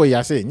kuti nyimbo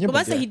yase nyimbo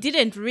But he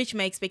didn't reach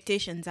my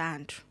expectations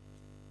anthu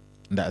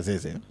nda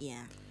Zeze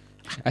yeah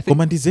I think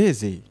koma ndi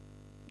Zeze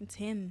it's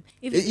him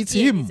if it's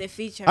him it's a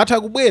feature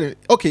atha kubwera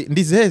okay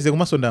ndi Zeze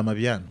kumasonda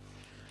amapiano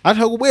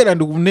atha kubwera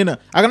ndikunena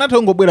akanatha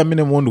kungobwera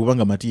mmene muwo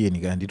ndikupanga matiyeni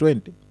kana ndi 20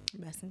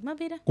 basi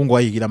kumapita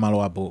kungwayikira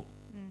malo apo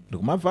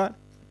ndikumava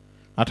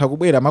atha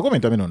kubwera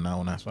makomenti amene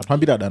unaonaso anthu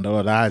ambiri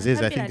adandala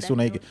Zeze I think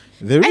sunayike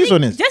the I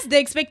reason think is just the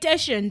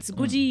expectations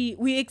kuti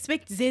we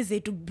expect Zeze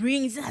to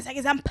bring zina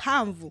zake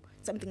zamphamvu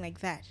something like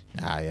that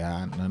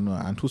aya nano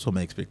anthuso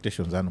ma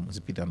expectations anu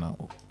muzipita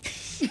nawo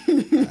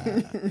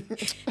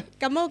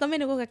kamau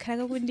kamene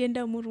kokakhala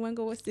kakundienda mutu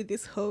wanga wose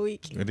this whole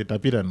week ndi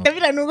tapita no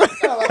tapita nuko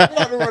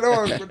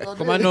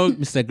Come on, no,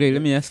 Mr. Gray,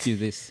 let me ask you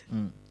this.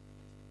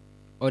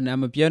 On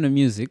amapiano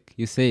music,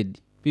 you said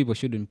people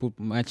shouldn't put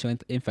much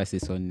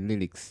emphasis on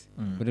lyrics.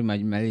 But my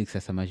lyrics are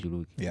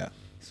samajuluki. yeah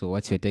So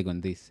what's your take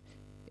on this?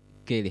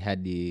 Kelly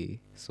had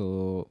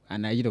so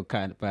and I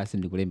can't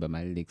person to remember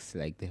my lyrics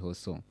like the whole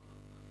song.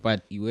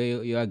 But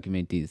your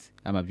argument is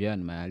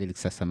amapiano my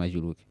lyrics are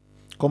samajuluki.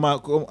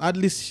 koma at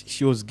least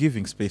she was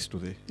giving space to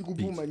the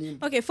Ikubuma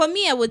nyimbo. okay for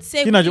me I would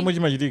say china chomwe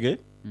chimachitike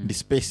ndi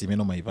space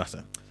imene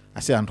umayipasa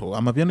ase anthu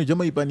amapiano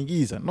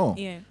chamayipanikiza no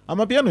Yeah.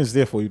 amapiano is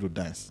there for you to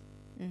dance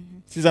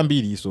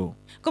sizambiri so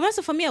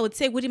komanso for me I would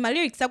say kuti my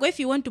lyrics ako if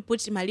you want to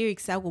put my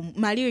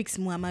lyrics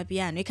mu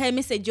amapiano ikhale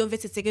message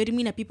yomvetsetseka yoti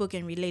mwina people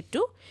can relate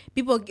to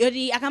people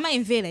yoti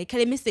akamayimvera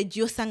ikhale message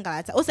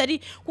yosangalatsa osati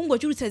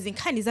kungochulutsa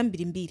zinkhani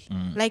zambirimbiri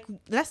like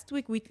last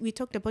week we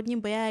talked about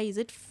nyimbo ya is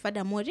it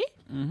Fada Mori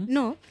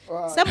no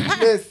some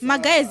yes.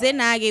 magays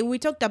enake we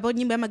talked about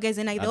nyimbo ya magays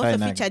enake they also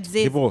Atayinake. featured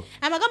Zeze Ndipo-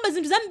 amakamba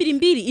zinthu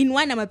zambirimbiri in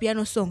one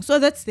amapiano song so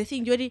that's the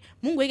thing yoti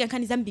mungu ika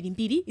nkhani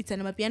zambirimbiri it's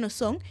an amapiano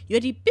song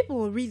yoti people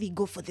will really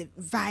go for the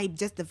vibe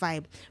just the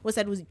vibe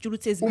osati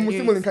uchulutse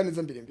Umusimu linkani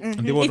zambiri mbiri.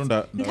 ndipo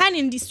tunda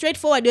nkhani ndi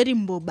straightforward yoti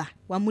mboba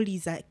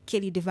wamuliza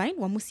Kelly Divine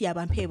wamusiya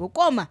pamphepo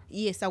koma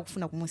iye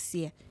sakufuna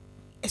kumusiya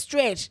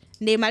straight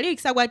nde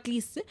malyrics ako at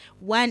least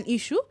one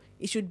issue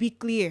it should be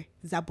clear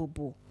za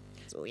bobo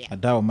so yeah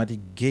adawo mati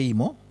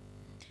game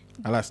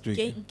last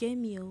week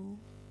game yo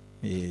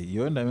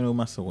yo ndamene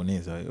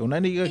umasokoneza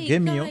unandika Hey,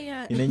 game yo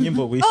kaya. ine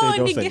nyimbo Oh,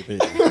 kuiseja ndi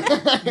usaipeja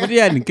What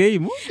are you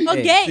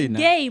game?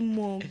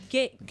 game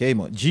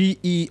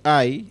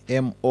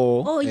GEIMO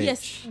oh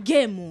yes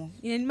game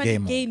ine Game.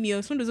 ndimati game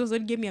yo sundu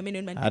zozoti game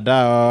amene ndimati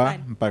adawa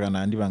mpaka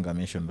na andipanga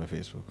mention pa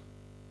Facebook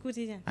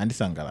kuti ja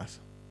andisangalasa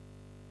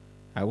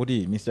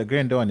akuti Mr.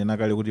 Grande wanena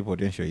kale kuti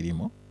potential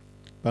ilimo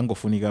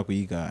pangofunika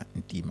kuyika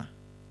mtima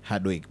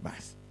hard work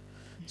basi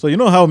so you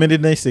know how many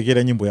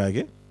ndinaisekera nyimbo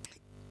yake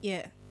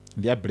yeah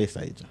ndi ya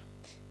blessa ija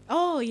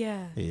oh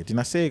yeah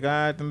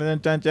tinaseka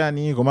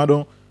tinachani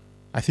komado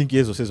I think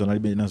yezo sezo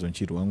nalibe nazo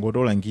ntchito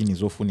angotola ngini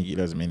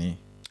zofunikira zimene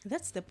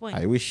that's the point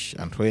I wish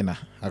anthu ena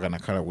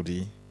akanakhala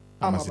kuti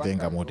amazitenga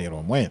Amapanga. motero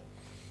omwe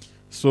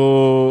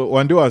so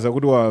wandiwaza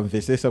kuti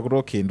wamvesesa kuti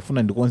okay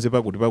ndifuna ndikonze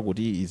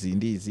pakuti izi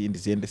ndi izi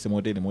ndiziyendese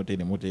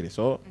motere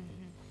so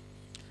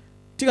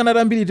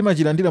tikanatambiri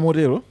timachilandira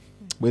motero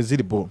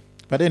bwezilipo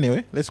but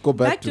anyway let's go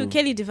back to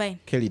Kelly Divine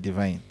Kelly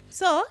Divine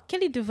so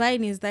Kelly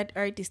Divine is that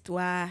artist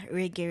wa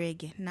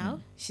reggae now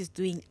she's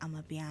doing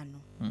amapiano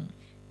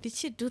did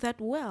she do that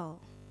well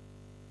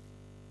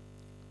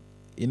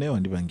ineyo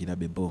wandipangira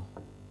bebo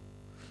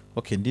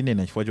okay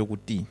ndinena chifukwa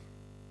chokuti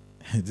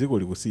dziko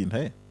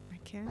likusintha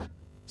okay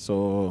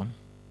so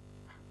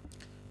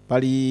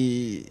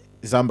pali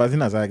zamba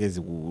zina zake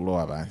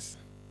zikulowa pansi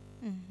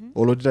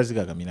olotita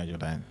zikakamira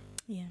chotani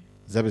yeah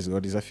zapezeka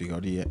kuti zafika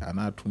kuti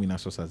ana athu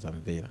mwinaso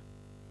sazamvera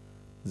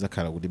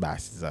zakhala kuti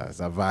basi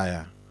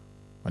zavaya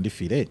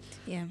wandifire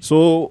yeah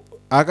so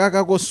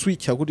akakako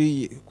switcha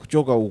kuti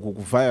kuchoka uku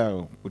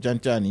kuvaya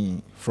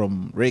kuchanchani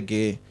from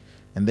reggae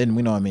and then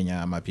mwina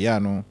wamenya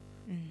mapiano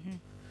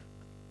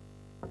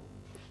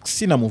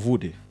sina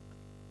muvute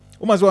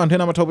umaziwa anthu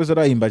ena amatha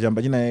kupezera ayimba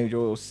chamba china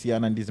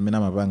chosiyana ndi zimene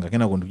amapanga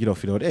kena kundukira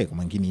ufira kuti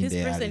koma ngini this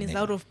inde person is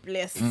yalemera out of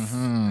place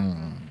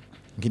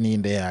ngini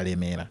inde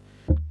yalemera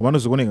komano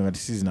zikuoneka ngati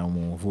sizina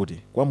muvute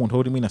kwa munthu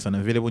kuti mwina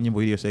sanamverepo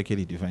nyimbo iliyonse ya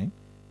Kelly Divine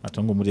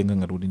atangomutenga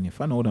ngati kuti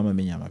nifana kuti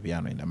amamenya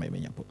mapiano ende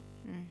amayimenyapo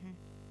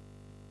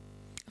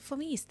for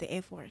me it's the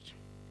effort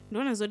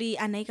ndona zoti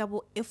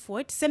anaikapo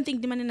effort same thing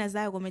dimanena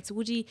zayo koma it's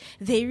kuti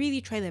they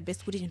really try their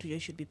best kuti chinthu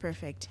should be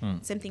perfect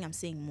same thing I'm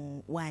saying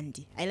mu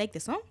Wandi I like the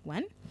song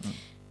one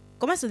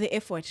komanso the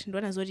effort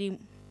ndona zoti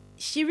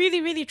she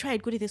really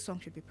tried. Good, this song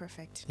should be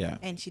perfect. Yeah.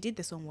 And she did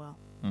the song well.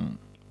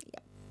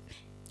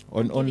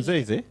 On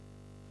Zeze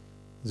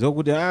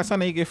zokuti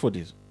asana ike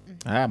 40s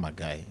my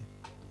guy.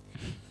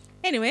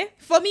 Anyway,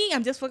 for me,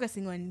 I'm just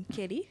focusing on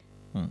Kelly.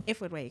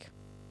 Effort work.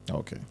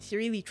 Okay. She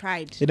really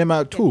tried. Ine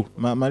ma two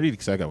ma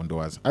lyrics aka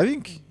undowaza. I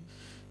think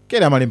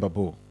Kelly amalemba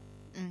bo.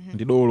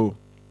 Ndidolo.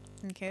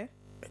 Okay.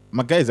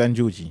 My guys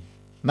anjuji.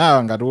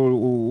 Now ngati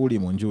uli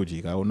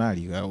munjuji ka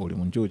unali ka uli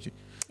munjuji.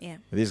 Yeah.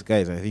 These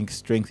guys, I think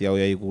strength yawo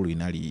yayikulu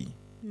inali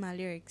My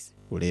lyrics.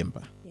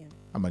 kulemba. Yeah.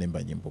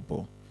 Amalemba nyimbo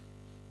bo.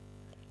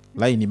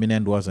 Line imene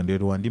andowaza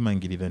ndio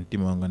wandimangirira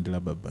mtima wanga ndila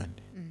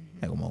babande.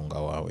 Akoma unga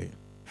wawe.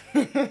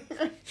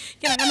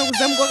 Kena kana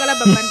kuzamgoka la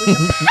babando.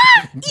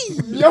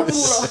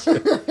 Yapula.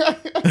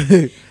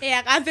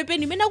 Akamve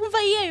peni mena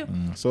kumva iyeyo.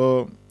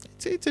 So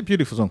it's a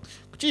beautiful song.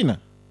 Kuchina,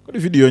 kodi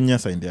video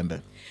nyasa indi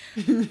anda.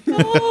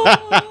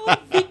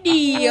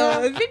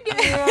 Video.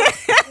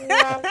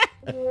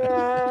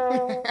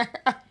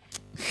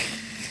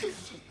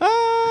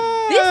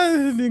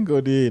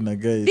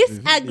 This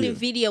ugly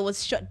video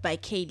was shot by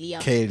K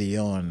Leon. K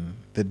Leon,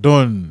 the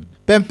Don.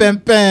 Pem.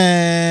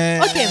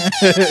 Okay.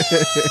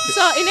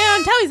 So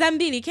nthawi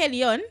zambiri K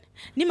Leon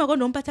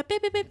nimakondo mpata pe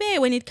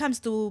when it comes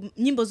to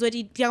nyimbo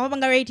zoti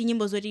tikamapanga rate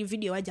nyimbo zoti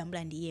video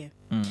wajambula ndiye.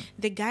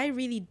 The guy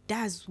really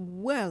does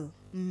well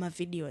in my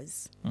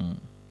videos.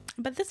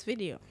 But this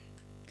video,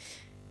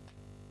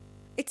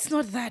 it's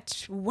not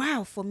that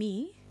wow for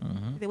me.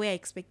 The way I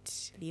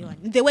expect Leon.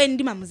 The way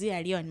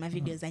ndimamuzira Leon my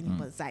videos za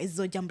nyimbo za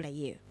izojambula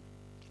yeyo.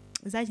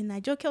 Zaji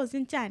na joke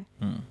uzinchani.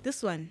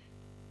 This one,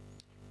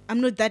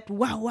 I'm not that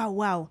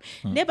wow.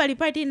 Nebali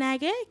party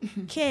nage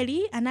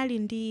Kelly anali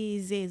ndi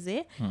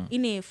Zeze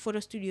in a photo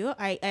studio.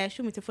 I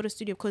assume it's a photo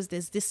studio because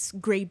there's this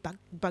grey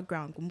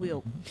background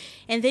kumbuyo.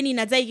 And then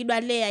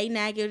inazayikidwa layer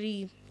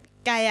inage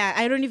kaya,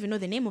 I don't even know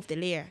the name of the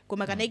layer.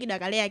 Kuma kanayikidwa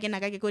ka layer kena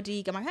kake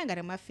koti kama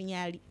kangara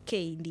mafinya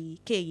Kelly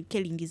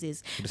ndi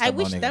Zeze. I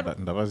wish that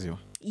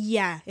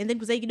yeah, and then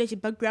kuzayikidwa chi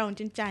background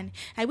nchani.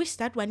 I wish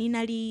that one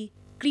inali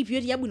clip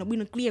yoti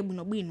yabuno clear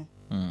buno.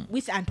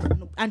 With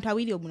antu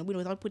awili obuno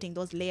without putting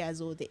those layers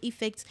or the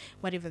effects,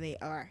 whatever they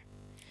are.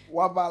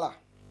 Wabala.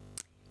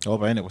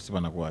 Opa ene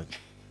kusipana kwaje.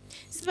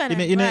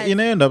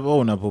 Inaenda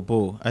ona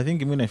popo. I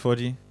think imwe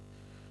 40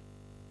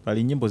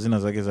 pali nyimbo zina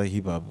zake za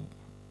hip hop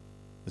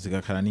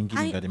zikakhala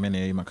ningini ngati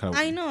mene imakhala.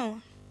 I know.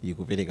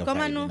 Ikupeleka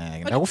pale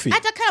naye. Ndakufika.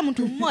 Atakhala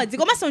munthu mmodzi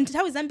koma so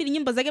nthawi zambiri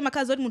nyimbo zake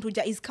makhala zoti munthu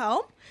uja is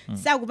calm.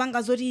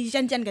 Sakupanga zoti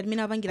chanchani ngati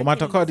mene apangira. Koma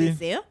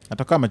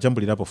atakhala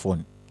majambulirapo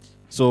phone.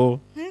 So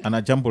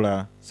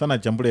anajambula sana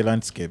jambule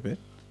landscape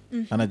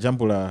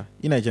anajambula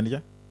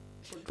inachandija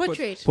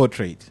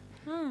portrait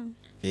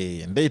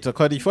nde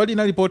itakadi fali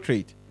nali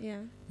portrait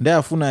nde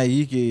afuna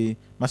yike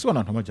masiwa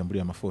anthu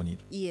amajambulira mafoni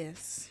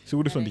yes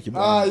sikuti so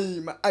ndikibwana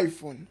my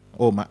iPhone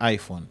my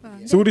iPhone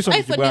sikuti so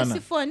ndikibwana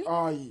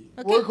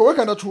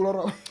weka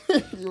ndatula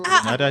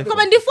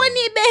koma ndi phone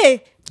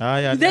ibe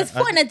aya there's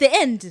phone at the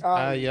end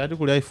ati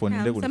kuli iPhone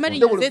nde kuli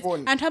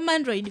anthu ama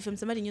Android from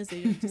somebody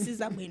nyose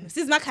sizabwino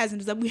sizimakhazi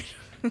ndizabwino.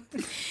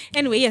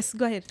 Anyway, yes,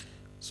 go ahead.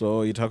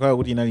 So itakaya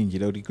kuti inali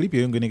njira kuti clip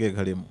yo ngeneke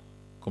khalemo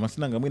koma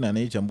sinanga mwina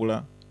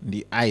anaichambula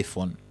ndi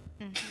iPhone.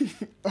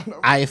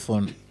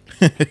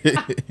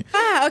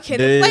 Okay,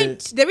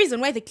 the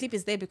reason why the clip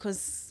is there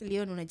because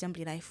Leon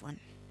unajambula iPhone.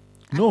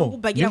 No,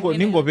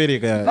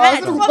 ningopereka.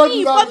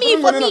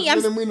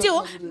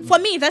 For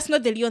me, that's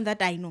not the Leon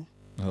that I know.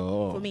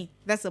 Oh. For me,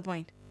 that's the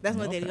point. That's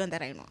not the Leon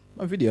that I know.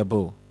 Ma video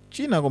bo.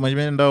 China koma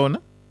chimene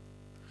ndaona.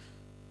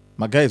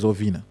 Ma guys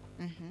ovina.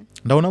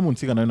 Ndaona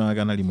muntsika nayo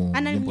akana limu.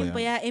 Ana nyimbo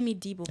ya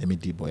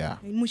Emidibo ya.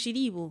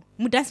 Mushiribo.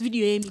 Mudas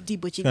video ya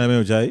Emidibo chini. Kana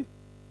meyo chai.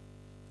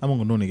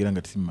 Amongo ndonekera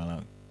ngati simu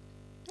Malawi.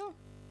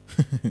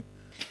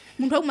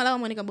 Muntu wa Malawi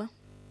amoneka bwa.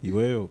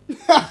 Iweyo.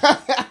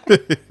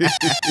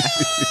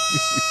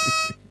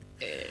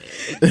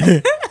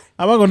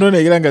 Amongo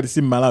ndonekera ngati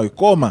simu Malawi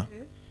koma.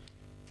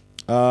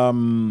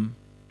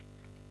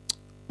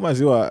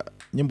 Maziwa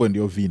nyimbo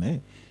ndio vina Yeah.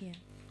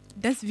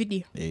 That's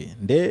video.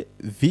 Nde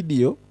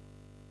video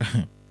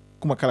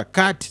kumakhala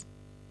kati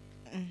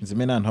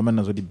zimene anthu amene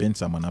nazoti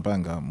Bensam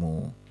anapanga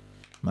mu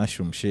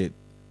mushroom shade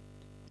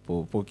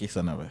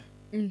pokisa nawe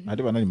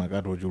ati panali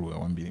makati ochuluka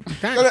kwambiri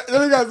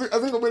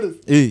azingobweleza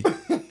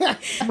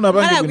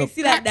munapanga bwino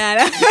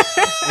dala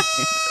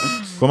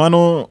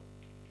komano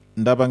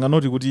ndapanga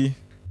noti kuti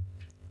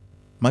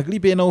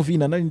maklipi ena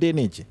ovina anali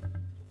ndeneche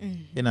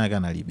ena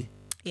akanalibe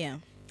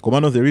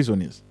komano the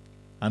reason is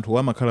anthu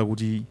amakhala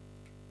kuti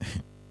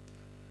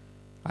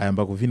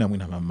ayamba kuvina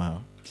mwina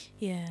mamawa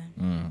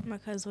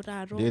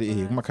makazoraro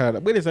kumakhala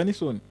bwerezani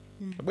soni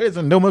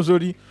bwerezani ndio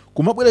mazoli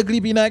kumabwera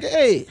clip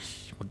inake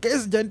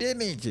magezi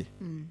jandeneche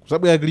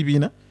kusabwera clip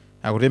ina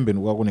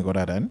akutembenuka kuoneka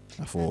tatani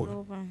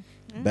afoka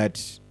but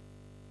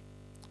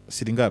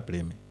sitinga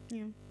blame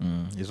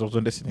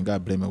izo nde sitinga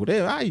blame kuti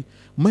ayi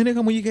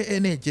mweneka muyike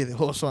energy the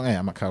whole song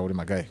amakhala kuti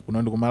magayi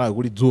kuno ndi kumalawi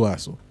kuli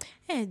dzuwaso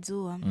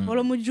dzuwa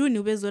olo mu June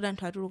ubezora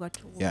anthu atuluka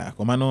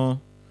komano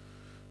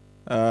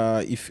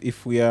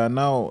if we are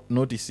now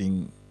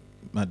noticing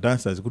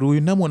madancers kuti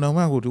uyu namona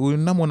mwakuti uyu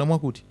namona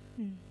mwakuti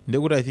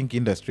ndekuti I think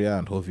industry ya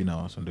anthu ovina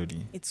waso ndoti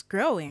It's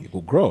growing.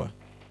 ikugrowa.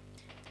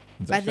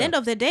 By the end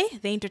of the day,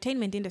 the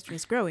entertainment industry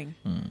is growing.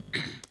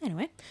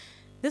 Anyway,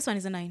 this one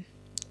is a 9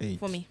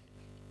 for me.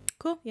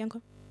 Cool,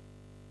 Yanko?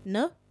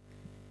 No?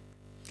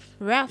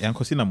 Ralph?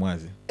 Yanko sina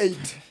mwazi. 8.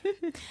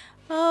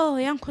 Oh,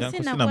 Yanko Yanko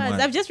sina sina mwazi.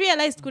 mwazi. I've just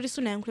realized kuri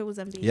suna Yanko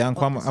uzambi.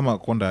 Yanko ama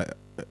konda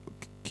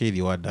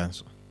Kedi wa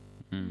dance.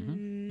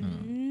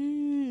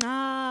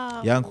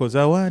 Yanko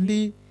za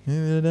Wandi.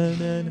 Okay.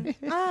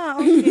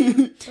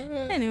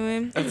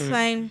 Anyway, it's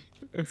fine.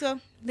 So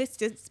let's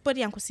just put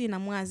Yanko sina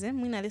mwazi.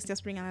 Mwina, let's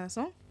just bring another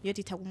song.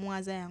 Yoti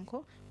takumwaza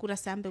Yanko. Kura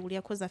sambe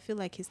ulia cause I feel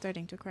like he's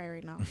starting to cry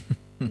right now.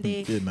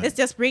 Let's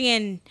just bring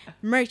in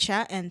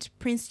Mercha and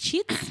Prince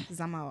Cheats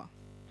Zamawa.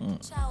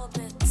 Shower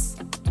bits.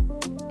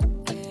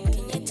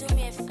 Can you do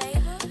me a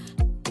favor?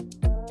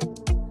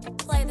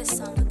 Play this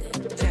song again.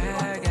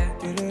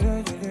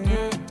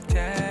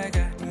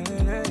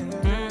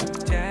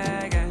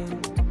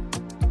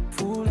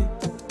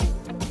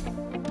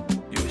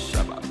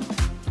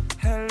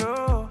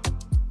 Hello,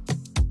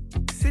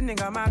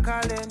 sitting on my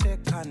calendar,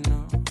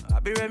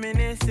 I'll be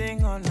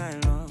reminiscing all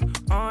night long,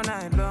 all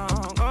night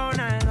long, all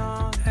night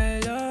long.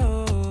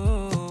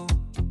 Hello,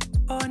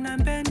 on a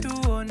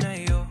bendu on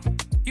yo.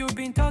 You've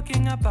been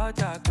talking about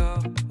that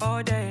girl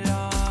all day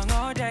long,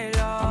 all day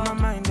long. On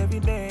my mind every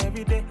day,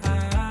 every day.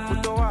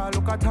 Put the wall,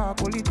 look at her,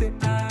 polite.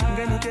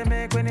 Get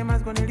make when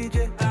must go to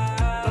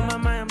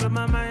blow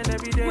my mind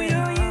every day. We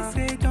always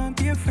say, don't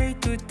be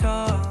afraid to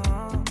talk.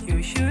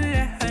 You should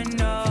let her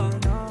know.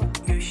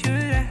 You should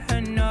let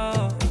her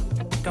know.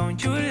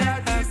 Don't you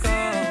let her go.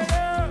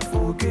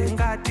 Forget,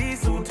 got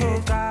this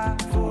utoka.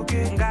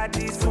 Forget, got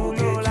this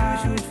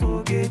utola. You should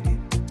forget it,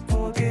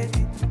 forget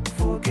it,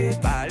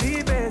 forget.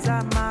 Balibe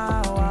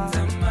Zamawa,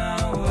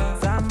 Zamawa,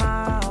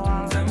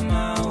 Zamawa,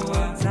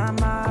 Zamawa,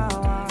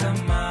 Zamawa,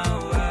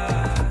 Zamawa.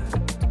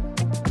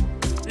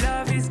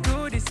 Love is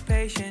good, it's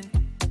patient.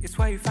 It's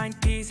why you find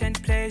peace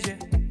and pleasure.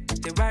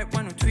 The right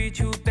one will treat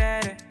you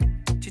better.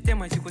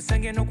 Chitema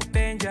chikusange no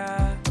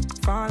kupenja.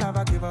 Found love,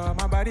 I give her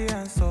my body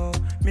and soul.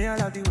 Me, I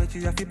love the way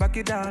you have to back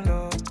it down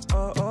low.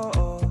 Oh, oh,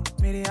 oh,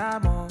 me the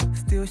amo,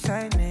 still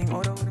shining.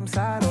 All the them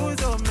side.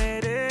 Uzo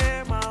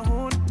mere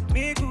mahun,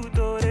 mi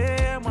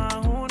kutore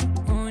mahun.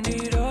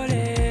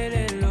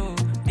 Unirolelo,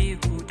 mi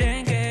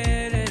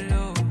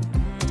kutengelelo.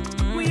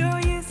 We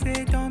always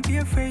say, don't be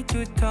afraid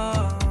to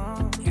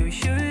talk. You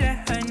should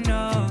let her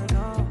know.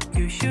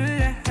 You should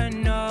let her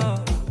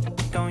know.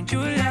 Don't you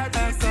let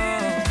her go.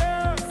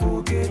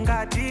 Forget,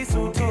 ngati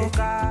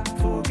sutoka.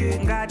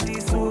 Forget,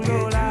 ngati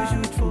sulola.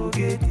 You should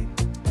forget it,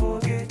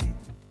 forget it.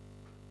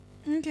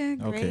 Okay,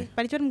 great. Okay.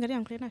 But it's what I'm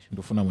getting clear.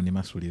 Ndofuna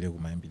munimasulire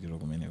kumayambiriro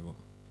kumeneko.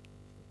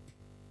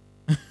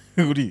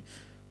 Kuti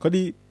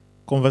kodi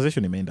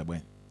conversation imeenda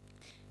bwana.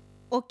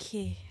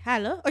 Okay,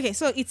 hello. Okay,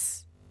 so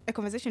it's a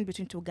conversation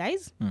between two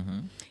guys.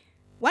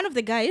 One of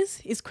the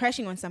guys is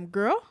crashing on some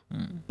girl,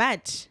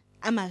 but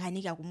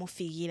amaganika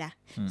kumufikira.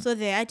 So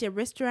they're at a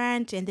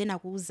restaurant and then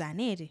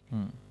akuzanere.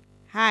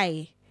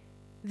 Hi,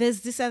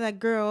 there's this other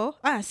girl.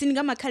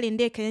 Sinigama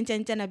kalende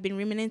kanchan have been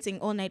reminiscing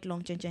all night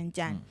long chan.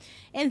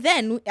 And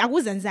then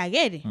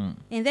akuzanzagere.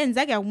 And then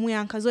zaga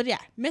umuyanka zoria.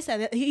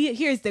 Mesa,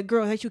 here's the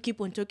girl that you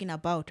keep on talking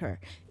about her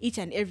each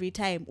and every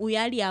time.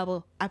 Uyali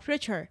abo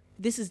approach her.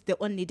 This is the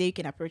only day you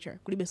can approach her.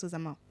 Kulibeso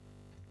Zamawa.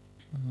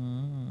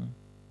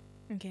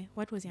 Okay,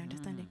 what was your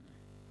understanding?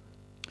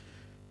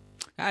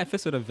 I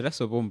first sort of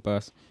that's a bomb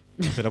pass.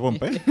 Fera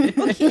pompa.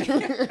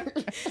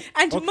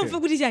 And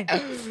mfukuti jani.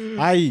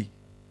 Ai,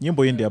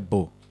 nyimbo yende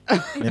abo.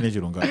 Nene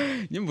chilunga.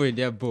 Nyimbo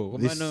ndia bo.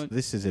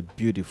 This is a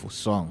beautiful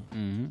song.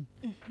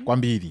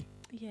 Kwambiri.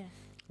 Yeah.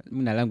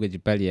 Muna language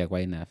pali ya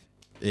kwa enough.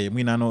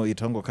 Mwina no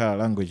itongo kala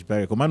language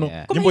barrier. Komano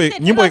Yeah.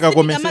 nyimbo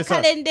ikakomesesa.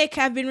 Kalendek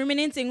have been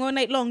reminiscing all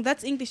night long.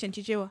 That's English and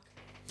Chichewa.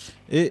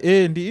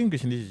 Ndi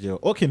English ndi Chichewa.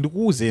 Okay,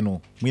 ndikuuze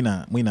no.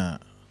 Mwina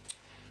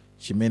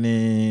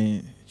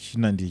chimene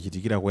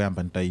chinandichitikira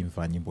kuyamba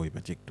ntaimva nyimbo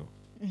ipa TikTok.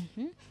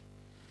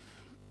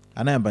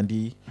 Anayamba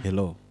ndi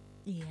hello.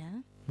 Yeah.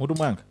 Mutu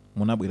mwanga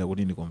munabwera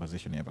kuti ndi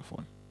conversation ya pa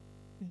phone.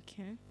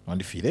 Okay.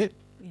 Wandifire?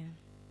 Yeah.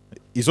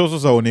 Isoso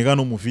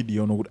zaonekano mu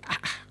video no kuti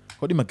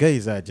kodi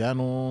magays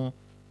ajano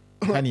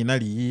kani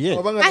nali iye.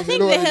 I think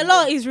the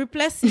hello is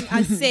replacing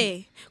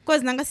ase.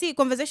 Because nangasi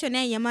conversation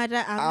ya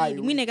Yamada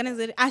mwine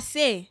kana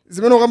ase.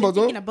 Zimene ukamba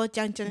zo. Thinking about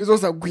Janchan. Ndizo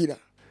sagwira.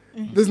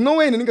 There's no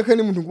way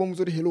ningakhani munthu kuba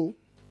muzoti hello.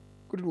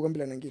 Kuti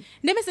ukambila nangini.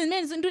 Ndemese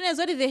ndune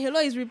zoti the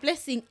hello is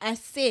replacing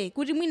ase.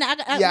 Kuti mwina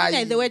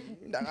the word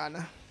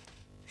ndakana.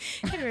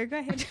 Anyway, go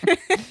ahead.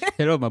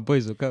 Hello my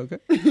boys, okay.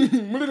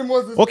 Muliri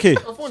Moses. Okay.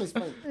 The phone is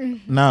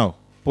fine. Now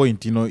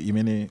point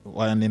imene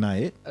wayane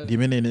naye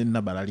ndimene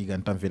nabalalika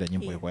ntamvera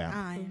nyimbo yako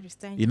yanga. I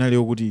understand.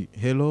 Inaliyo kuti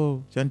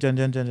hello chan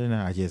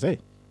acheza.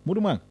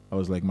 Mutu mwanga I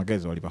was like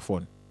magays wali pa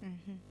phone.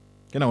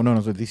 Kena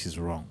unaona so this is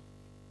wrong.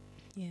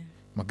 Yeah.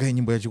 Magayi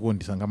nyimbo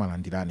yachikondi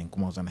sangamalandirane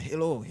nkumauzana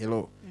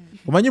hello.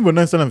 Koma nyimbo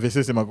nansana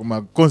mvesese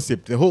ma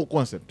concept, the whole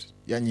concept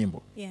ya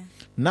nyimbo. Yeah.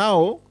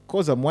 Now,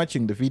 cause I'm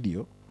watching the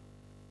video,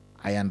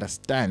 I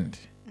understand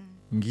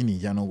ngini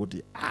chano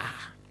kuti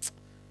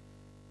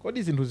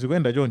kodi zinthu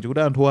zikuyenda chonje kuti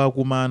anthu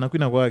akumana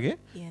kwina kwake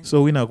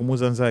so wina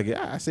akumuza nzake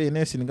ase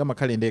inesi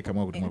ndingamakhale ndekha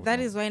mwakuti That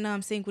is why now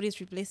I'm saying kuti is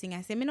replacing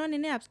ase mina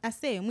onene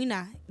ase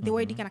mwina the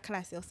word ikana khala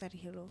ase osati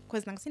hello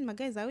because nangisini my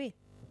guys away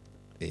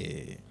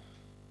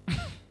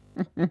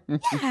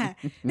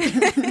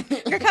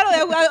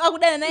kakalo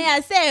akudana naye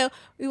aseyo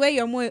where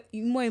you're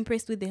more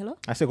impressed with the hello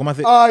ase koma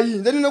ayi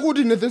ndanena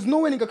kuti there's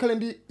no way ningakhale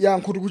ndi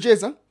yankho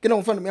kucheza kena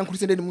kufana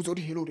muyankhulise ndeni muzo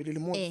kuti hello leli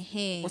moja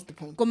what's the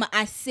point koma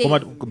ase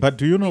but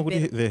do you know kuti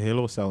the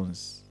hello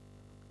sounds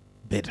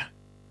better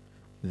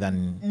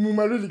than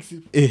muma lyrics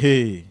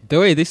The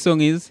way this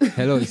song is,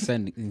 hello is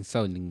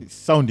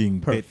sounding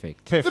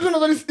perfect. so you know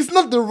that it's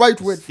not the right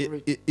word for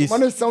it it's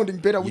man is sounding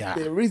better with Yeah.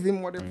 the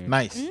rhythm whatever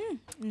nice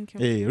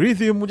okay.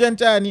 rhythm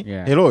chanchani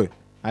Yeah. hello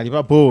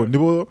alipapo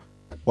ndipo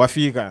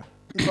wafika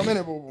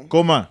pamene bobo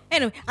koma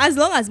Anyway, as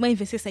long as my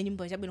investor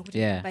nyimbo chabwino kuti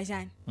Yeah.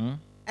 bajani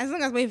as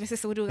long as my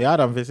investor kuti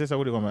yaramvesesa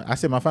kuti koma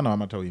ase mafana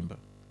wamatawimba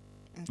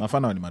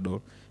mafana ni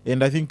madolo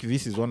and I think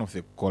this is one of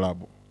the collab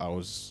I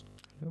was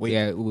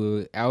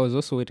I was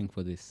also waiting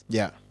for this.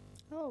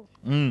 oh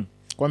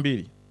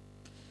kwambiri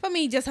for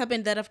me it just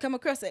happened that I've come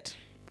across it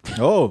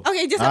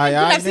okay it just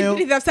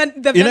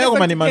happened they've inayo koma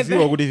done ni it maziwa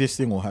together. kuti this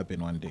thing will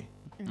happen one day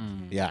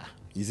yeah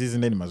izizi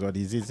ndeni maziwa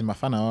izizi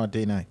mafana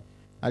awate nayi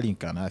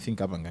alinkana I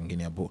think apanga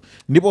ngini yabo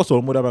ndipo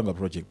solomuda apanga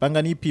project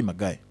panga ni EP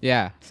magayi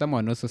Yeah,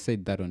 someone also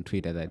said that on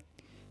Twitter that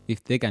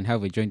if they can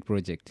have a joint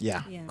project,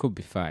 Yeah. could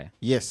be fire.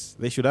 yes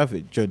they should have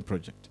a joint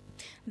project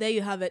There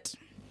you have it.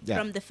 Yeah.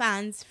 From the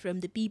fans, from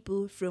the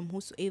people, from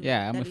whosoever.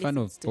 Yeah, I'm that a fan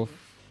of listens to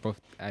both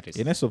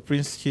artists. ineso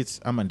prince hits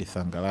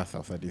amandithangalatha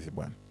usatizi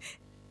bwana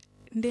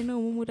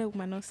ndeno mumuda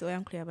kumanoso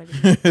yankhula bali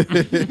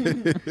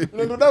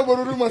ndo dabo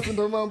ruri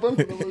masindo mambo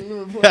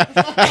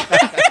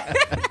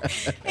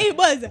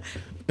boza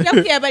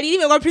yakhula bali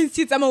ime kwa Prince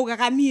Chits ama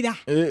ukakamira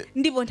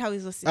ndipo nthawi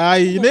zonse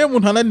ayi ine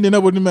munthu anandinena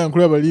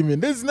ndimayankhula balime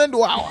ndezine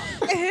ndiwawa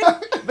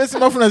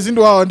ndesimafuna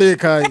zindiwawa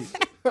ndekhayi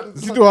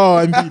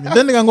zindiwawa ambiri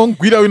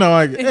ndendingangongwira wina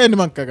wake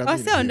ndimankakamira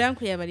osewo ndo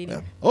yankhula bali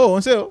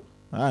onsewo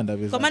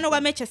ndapeza komano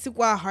kwa mecha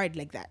sikwa hard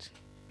like that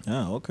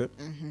okay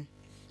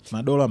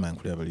madola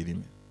amayankhula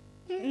balilime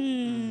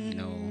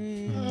No.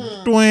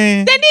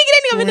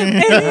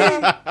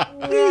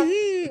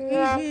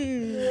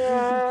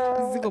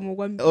 zikomo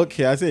kwami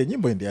okay ase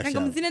nyimbo ndi nanga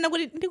yasha mzinena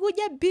kuti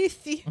ndikudya beef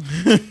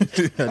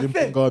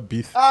alimpunga wa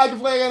beef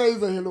tifuna kana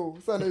iza hello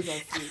sana iza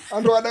si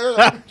ando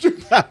adaka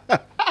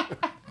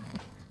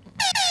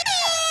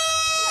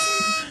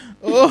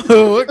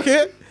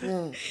okay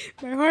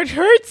my heart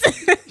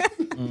hurts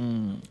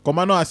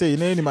komano ase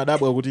ine ni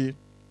madabu akuti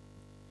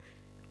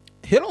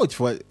hello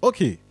chifwa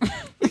okay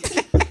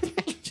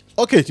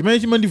okay chimene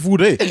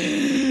chimandivuta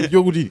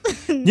yokuti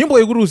nyimbo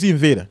ikuti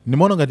usimvera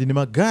ndimaona ngati ndi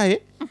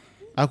magaye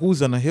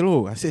akuuzana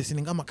hello ase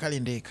sindingamakhale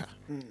ndekha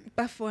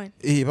pafone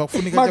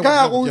pakufunika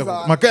Magaya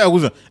akuuza. magaya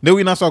akuuza nde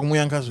winaso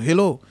akumuyankhaso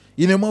hello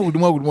ine mwakuti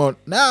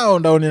nawo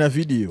ndaonera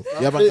video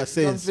yapanga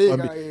sense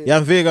yamveka, kwambiri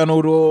yamveka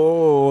nokuti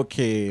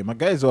okay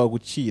magayezo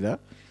akuchira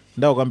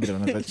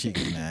ndawakambirana za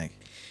chiki nayake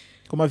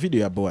koma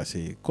video yabo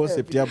ase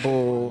concept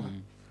yabo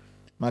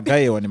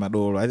magayewa ni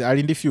madolo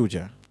ali ndi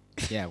future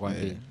Yeah,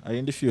 kwambiri.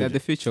 ali ndi They're future the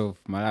future of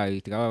Malawi.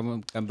 Ndi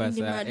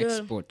Tikawambaza madolo.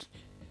 export.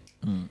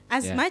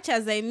 as Yeah. much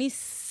as I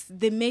miss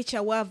the nature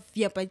wa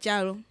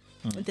vyapachalo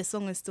the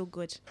song is still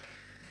good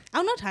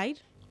I'll not hide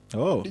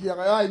oh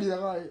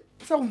yakai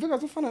sakumveka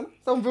zofanana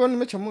sakumveka ni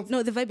mecha mozi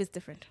no the vibe is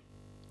different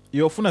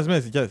yofuna zimene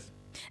zijazi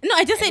no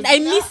I just said I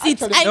miss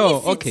it Actually, I Oh,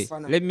 miss okay. it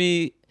Let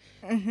me.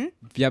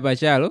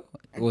 Vyabachalo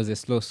was a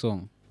slow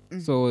song.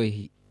 So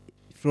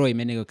flow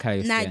imeneko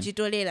kala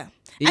najitolera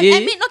Eh. I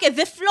mean okay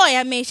the floor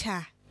ya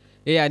mecha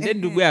Yeah, and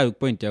then we are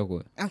point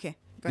yako. okay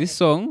go This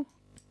song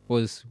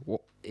was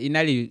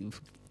inali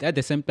at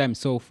the same time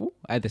soulful,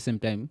 at the same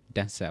time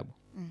danceable.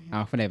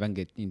 I'm gonna even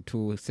get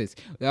into sets.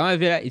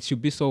 It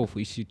should be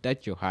soulful. It should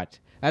touch your heart.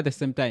 At the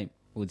same time,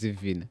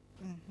 Uzivina.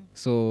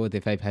 So the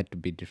vibe had to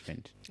be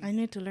different. I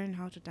need to learn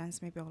how to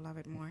dance maybe I'll love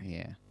it more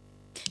Yeah.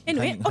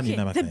 anyway Honey okay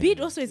never the tried beat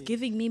it. also is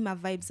giving me my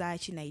vibes are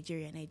actually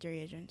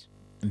Nigeria joint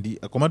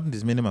komatu ndi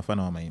zimene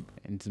mafana wamaimba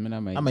And it's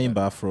my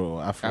amaimba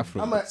afro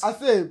ama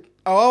ase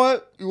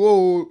awawa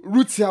iwo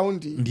roots yawo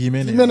ndi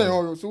imene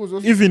yoyo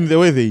sikuzo even the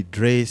way they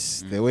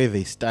dress the way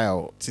they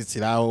style tsitsi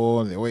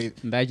lawo the way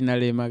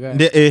Ndachinale maga.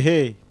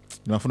 nde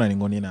ndimafuna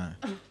ningonena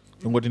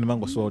ngoti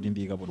ndimangosowa kuti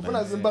ndiyikapo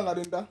funa zimbanga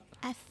denda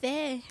I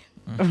say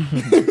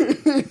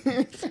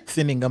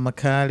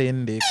sindingamakhale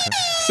ndekha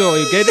So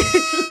you get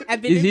I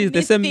believe he's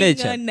the same this thing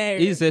nature. on there.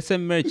 He's the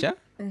same nature.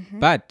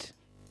 But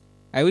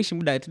I wish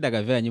muda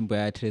tidakavera nyimbo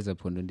ya Treasure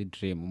Pondo ndi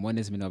Dream.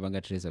 Mwone zimene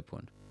wapanga Treasure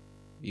Pondo.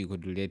 You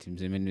could relate him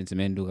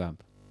zimene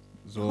ndukamba.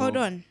 hold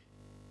on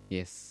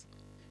Yes.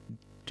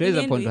 Treasure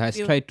Again, Pondo we has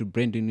feel- tried to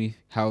blend in with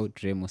how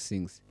Dremo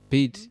sings.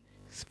 Beat,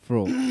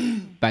 fro,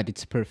 but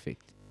it's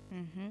perfect.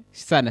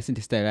 Sana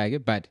sinti style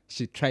yake, but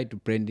she tried to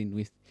blend in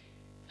with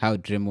how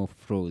Dremo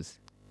flows.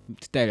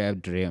 Style of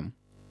Dremo.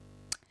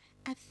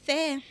 I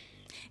say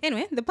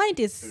anyway the point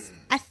is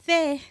I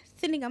say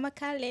sending a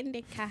calendar.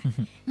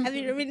 I've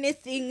been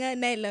reminiscing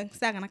long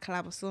sang and a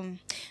collab song.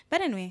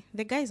 But anyway,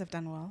 the guys have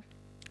done well.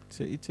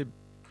 It's a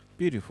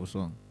beautiful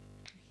song.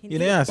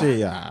 I say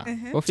yeah.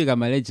 Ofika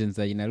ma legends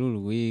ajina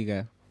lulu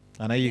kuiga.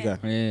 Anaika.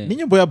 Eh. Ni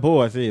nyimbo ya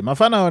boa say.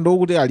 Mafana ndo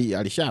kuti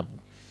ali sharp.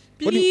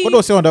 Kodi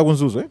osewanda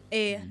kunzuzu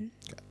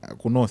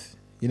kunothi.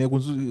 Ine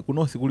kunzuzu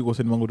kunothi kuliko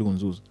seni mangoti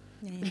kunzuzu.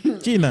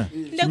 China.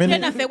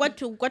 Ndakupenda fe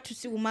kwatu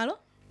sikumalo.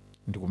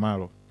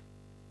 Ndikumalo.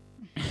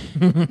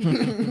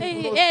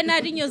 Na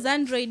rinyo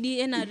Android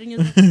na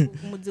rinyo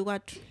mudzi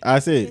kwatu.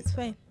 Ase. It's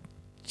fine.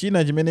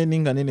 China chimene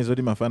ninga nene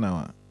zoti mafana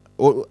wa.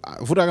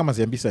 Vuta kama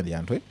ziyambisa ndi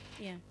anthu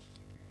Yeah.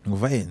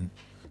 Nguvaeni.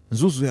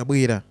 Nzuzu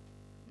yabwera.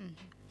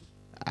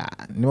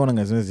 Niona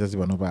ngazine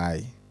ziyazipa nopa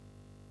ayi.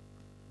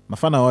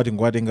 Mafana wati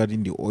ngwate ngati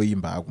ndi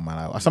oimba aku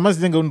Malawi.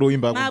 Asamazitenga ndo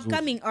oimba aku.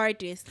 Upcoming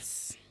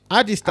artists.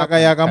 Artist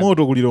akayaka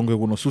moto kulilongwe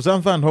kuno.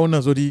 Suzamva anthu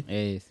aona zoti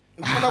Yes.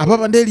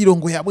 apapa ndi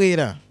lilongwe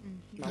yabwera.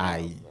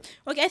 Ayi.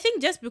 Okay, I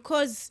think just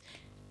because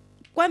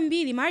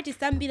kwambiri ma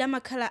artists ambiri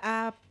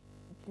amakhala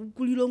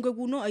kulilongwe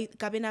kuno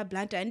kapena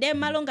blanta and then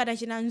malonga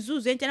tachina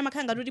nzuzu enti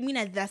makanga kuti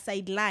mwina the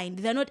sideline,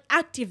 they're not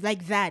active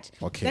like that.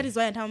 Okay. That is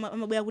why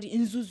amabwera kuti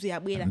nzuzu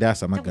yabwera. Ndi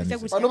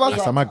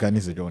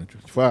asamaganize choncho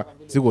chifukwa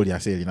dziko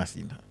lyase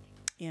linasinda.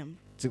 Yeah.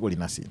 Dziko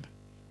linasinda.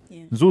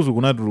 Yeah. Nzuzu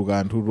kunatuluka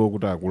anthu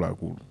okuti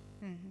akuluakulu.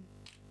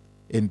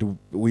 And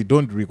we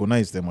don't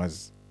recognize them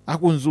as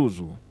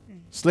akunzuzu.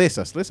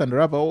 Slesa and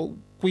rapper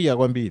kuya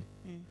kwambiri.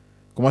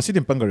 Koma siti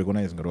mpanga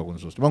recognize ngati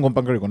wakunzuzu. Timango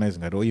mpanga recognize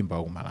ngati oimba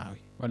aku Malawi.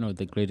 One of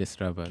the greatest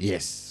rappers.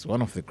 Yes,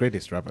 one of the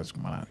greatest rappers ku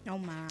Malawi. Oh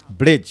my.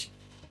 Bridget,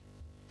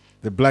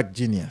 the black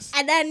genius.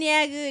 Adani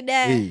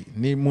aguda. Hey,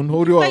 ni munthu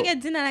uri wa Pake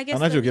dzina lake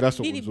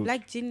anachokeraso really kunzuzu.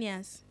 black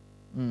genius.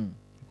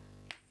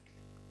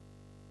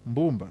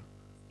 Mbumba.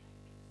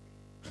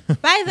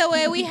 By the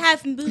way, we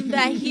have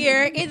Mbumba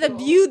here in the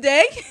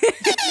building.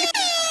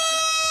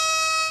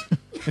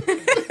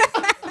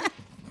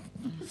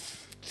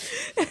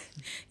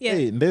 Yeah.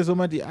 Hey, ndezo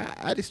mati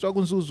artist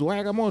wakunzuzu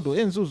wayaka moto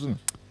nzuzu.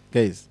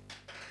 Guys,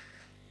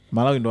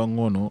 Malawi ndo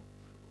ngono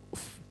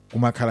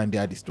kumakhala ndi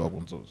artist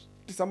wakunzuzu.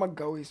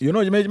 tisamagawisa You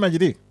know chimene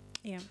chimachitika?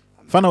 Yeah.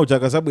 Fana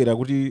uchaka zabwera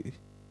kuti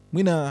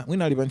mwina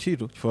ali pa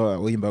ntchito chifukwa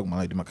oimba ku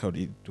Malawi timakhala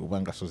kuti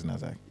tikupanga so zina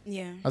zake.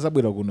 Yeah.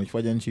 Azabwera kuno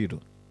chifukwa cha ntchito.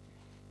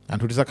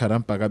 Anthu tisakhala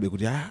mpakabe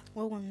kuti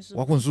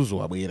wakunzuzu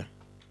wabwera.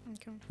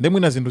 Okay. Nde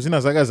mwina zinthu zina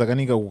zake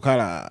zakanika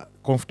kukhala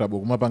comfortable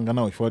kumapanga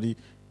nawo chifukwa kuti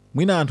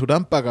mwina anthu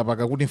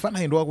tampaka kuti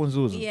mfana ndo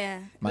wakunzuzu.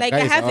 Yeah. Ma Like I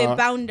guys have a are-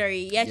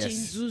 boundary. Yeah, Yes.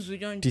 chinzuzu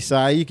don't.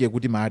 Tisaike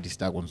kuti ma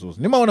artist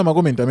akunzuzu. Nimaona ma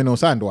comment amene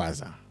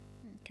osandowaza.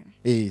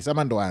 Okay.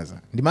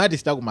 Samandowaza. Ndi ma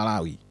artist aku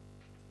Malawi.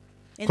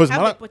 And 'Cause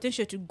have Mala- the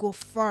potential to go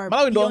far.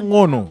 Malawi ndo beyond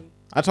ngono. Malawi.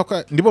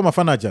 Atoka ndipo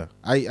mafanaja.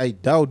 I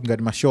doubt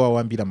ngati mashow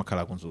awambira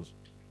makhala kunzuzu.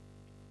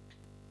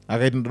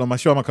 Akaiti ndo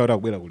mashow amakhala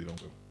kubwera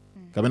kulilongwe.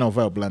 Kapena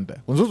uvaya blanda.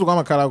 Kunzuzu kwa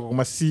makhala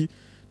koma si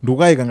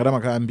ndukayika ngati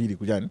makhala ambiri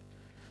kuchani.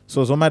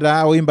 So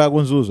zomata oimba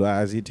kunzuzu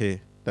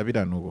azithe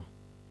tapita nuko.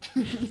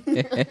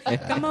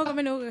 Come on,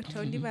 come on,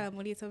 Tony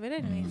Balamulito. But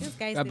anyway, this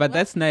guy's But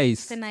that's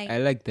nice. Tonight. I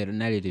like the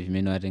narrative,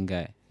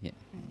 watenga. Yeah.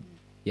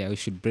 Yeah, we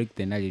should break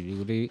the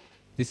narrative.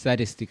 This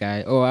artist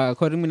guy,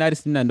 according to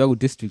artist in Ndogo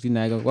district in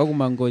Wagu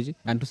Mangoji,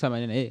 and to some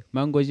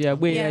Mangoji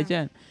away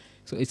Yeah.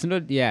 So it's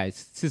not,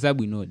 it's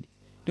Sisabu node.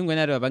 Don't go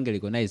to Bangali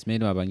recognize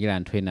men of Bangla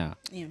and Twina.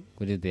 Yeah.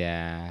 Because they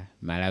are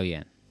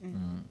Malawian.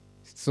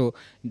 So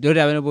don't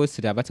have any boss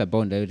about a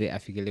bond every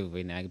African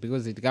level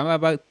because it come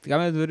about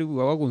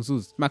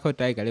Wagunsus, Mako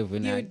Tiger You're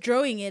level.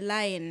 drawing a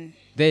line.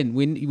 Then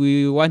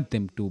we want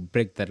them to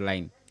break that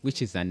line,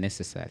 which is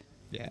unnecessary.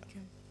 Yeah.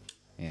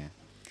 Yeah.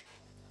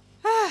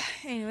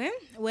 Anyway,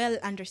 well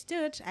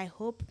understood. I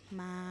hope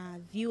my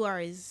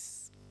viewers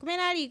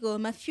kumenaligo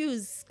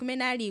mafuse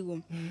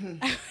kumenaligo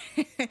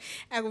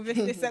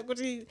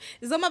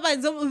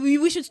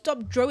we should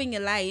stop drawing a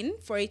line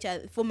for each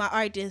other, for my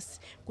artists.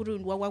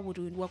 Anyway,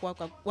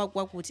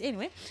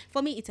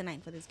 for me it's a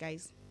 9 for these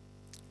guys.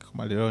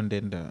 Koma lero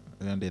ndenda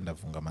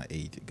vunga ma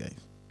 8 guys.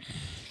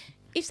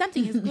 If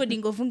something is good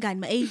ingovunga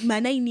ma 8 ma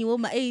 9 or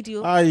ma 8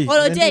 or Ai,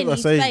 10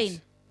 it's fine.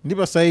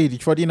 Ndipa saidi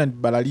chifukwa tina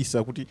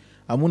ndibalalisa kuti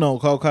amuna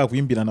ukhaokhala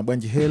kuimbira na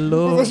bwanji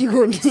hello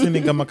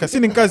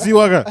siningazi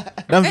waka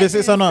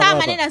ndamvesesa no Sama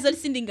apa nena zoli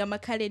sindinga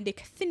makalende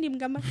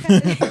sindinga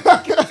makalende.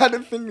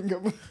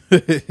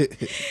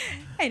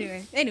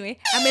 Anyway,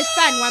 I'm a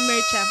fan wa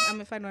Mercha.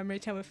 I'm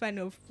a fan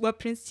of what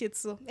Prince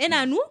Chitso.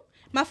 Enanu,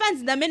 my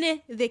fans the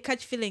many they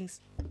catch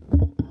feelings.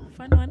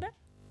 Fan wanda?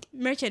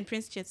 Mercha and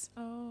Prince Chits.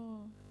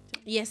 Oh.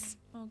 Yes.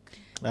 Okay.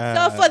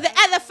 So for the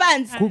other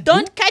fans,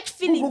 don't catch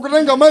feelings.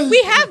 kukutenga mai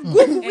We have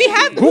Gugu.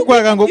 Gugu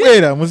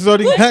akangobwera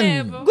musizoti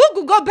nkhani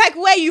Gugu, go back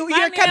where you're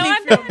Mami, coming I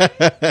from.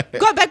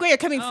 Go back where you're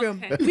coming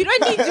from. Okay. We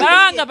don't need you.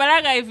 Anga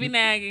baraka ivina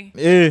yake.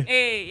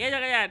 Yaja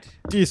yat.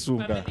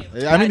 tisunga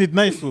I mean it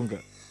nice sunga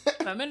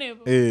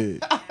Pamenepo.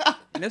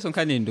 Neso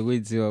nkani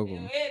ndokuidziwa ko.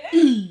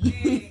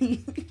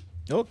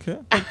 okay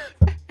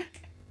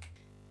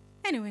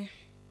Anyway.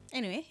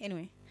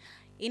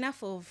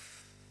 Enough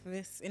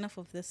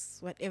of this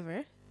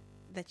whatever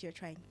that you're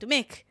trying to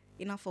make.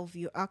 enough of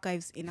your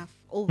archives, enough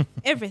of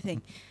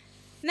everything.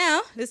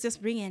 Now let's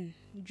just bring in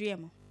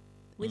Driemo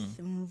with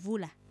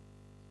Mvula.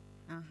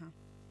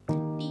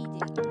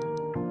 DJ.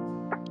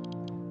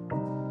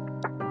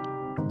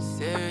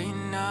 Say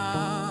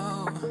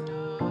now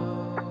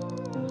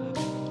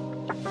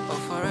or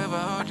forever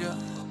hold you.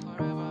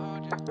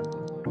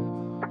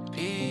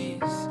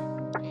 Peace,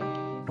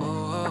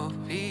 oh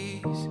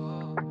peace,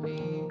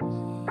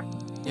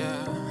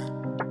 yeah.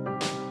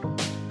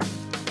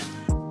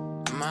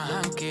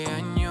 Mahanke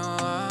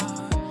anyoa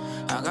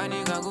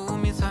akanika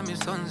kuumitsa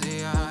misonzi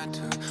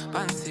yathu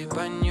pansi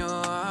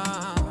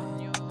panyoa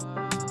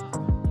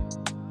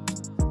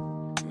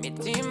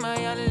mitima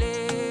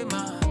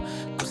yalema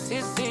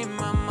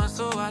kusisima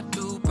maso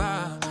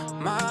watupa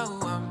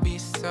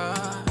mauambisa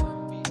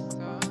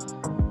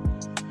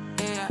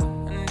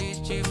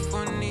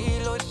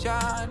ndichifunilo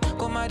chanu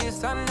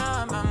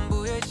komadisana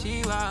mambuye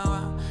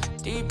chiwawa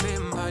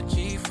tipemba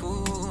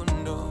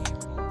chifundo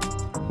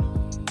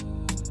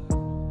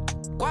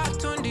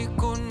kwatu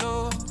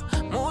ndikuno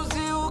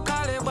muzi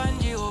ukale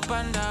bwanji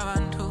opanda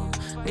bantu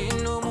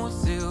ndinu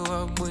muzi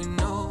wa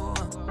bwino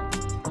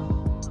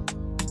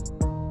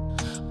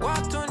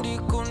kwatu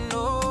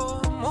ndikuno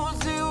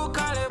muzi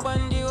ukale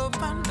bwanji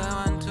opanda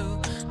bantu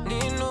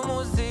ndinu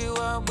muzi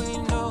wa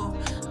bwino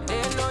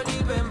ndeno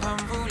dipemba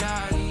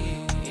mvula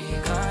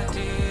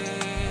ikate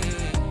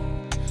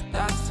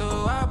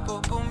laso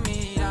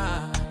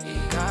apopumira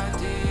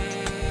ikate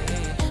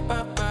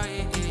papa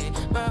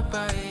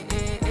papa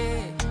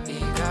ikate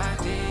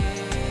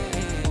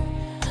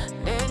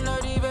ndeno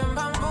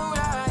dipemba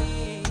mvula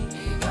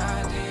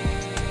ikate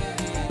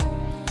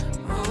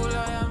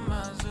mvula ya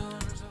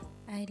mazunzo.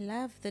 I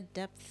love the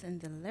depth in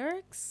the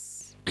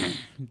lyrics.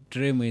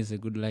 Dream is a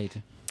good light.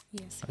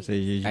 Yes.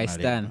 I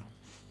stand.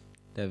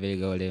 The very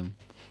golem.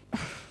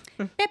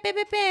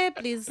 Pepe,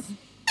 please.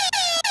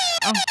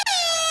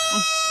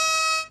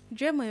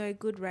 Dremo, you're a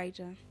good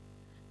writer.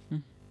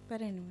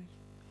 But anyway,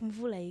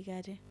 Mvula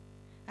Igade.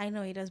 I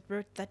know it has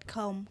brought that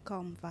calm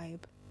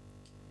vibe.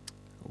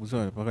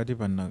 Uzwa pakati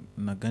pa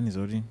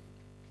naganiza kuti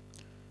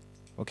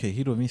okay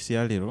hilo misi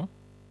ya lero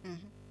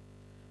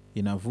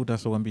inavuta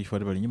so kwambiri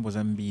chifukwa pali nyimbo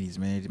zambiri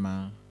zimene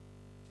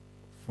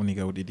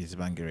timafunika kuti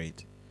tizipange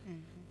rate.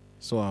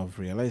 So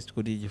I've realized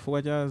kuti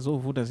chifukwa cha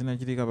zovuta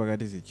zinachitika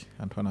pakati zichi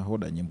anthu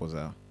anahoda nyimbo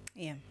zawo.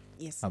 Yeah.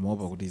 Yes.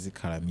 Amaopa kuti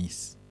zikhala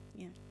miss.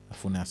 Yeah.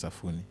 Afune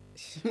asafune.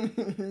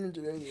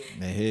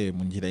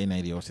 Munjira ina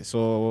iliyonse.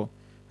 So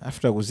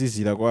after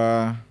kuzizira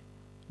kwa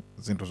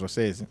zinthu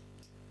zonsezi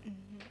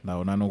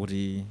naonano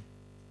kuti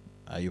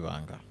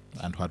ayivanga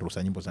anthu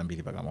atulusa nyimbo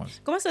zambiri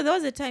pakamodzi. Koma so there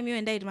was a time you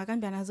and I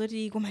timakambirana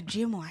zoti koma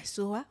Dremo I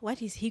saw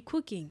what is he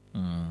cooking?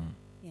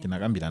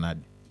 Tinakambira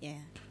nadi.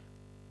 Yeah.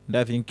 And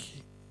I think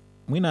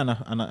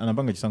mwina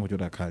anapanga chisankho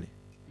choti akhale.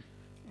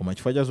 Koma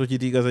chifukwa cha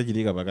zochitika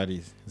zachitika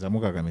pakati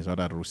zamukakamiza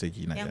kuti atuluse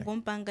china chake.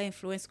 Yangompanga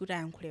influence kuti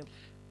ayankhuleko.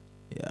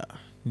 Yeah.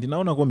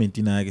 Ndinaona comment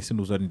ina yake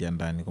sinduza ndi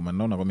andani koma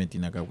ndinaona comment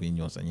ina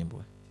akakuinyoza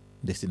nyimbo.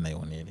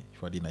 Ndesinaionere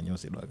chifukwa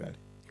ndinanyozedwa kale.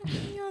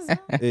 Inyoza?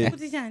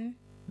 Kuti chani?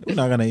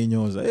 Unakana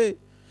inyoza.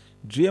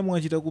 Driemo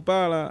achita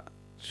kupala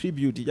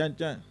tribute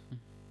chan.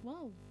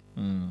 Wow.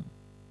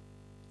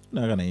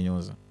 Unakana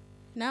inyoza.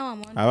 Now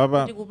I'm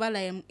Ababa. on to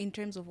kupala in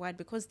terms of what,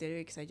 because the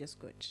lyrics are just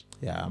good.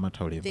 Yeah,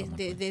 amathauleva.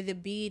 The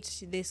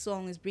beat, the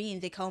song is bringing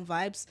the calm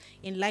vibes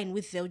in line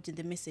with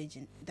the message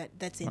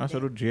that's in there.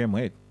 Masalo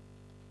Driemo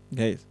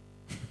guys.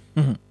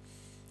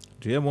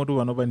 Driemo tu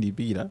vanopa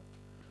ndipira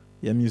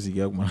ya music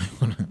yakumana.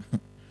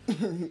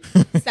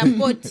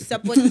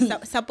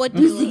 Support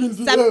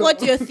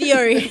your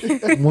theory.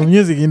 Mu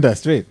music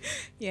industry.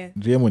 Yeah.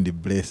 Driemo ndi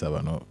blessa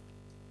vano.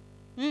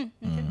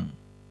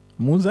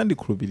 Munza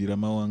ndikhulupirira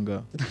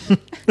mawanga.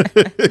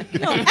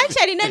 No,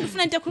 actually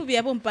ndifuna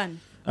nitakhulupirira hapo mpano.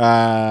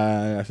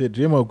 I said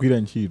Driemo agwira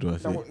ntchito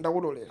ase.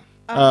 Ndakutolera.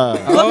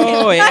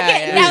 Oh,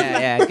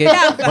 yeah.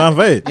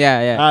 Mamva it?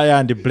 Yeah.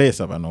 Yeah, ndi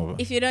blessa vanova.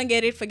 If you don't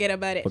get it, forget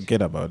about it.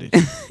 Forget about it.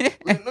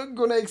 We're not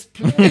gonna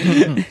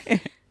explain.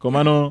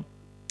 Komano.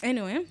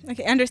 Anyway,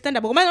 okay,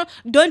 understandable. Komano,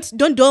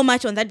 don't dwell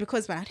much on that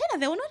because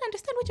they will not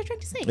understand what you're trying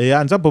to say.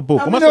 Anza popo.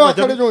 Komano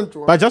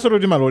Pajaso to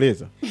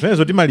timaloleza.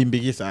 Zvenezo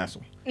timalimbikisa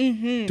aso.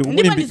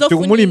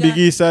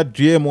 Tikumulimbikisa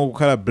Driemo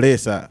kukhala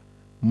blessa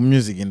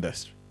music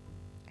industry.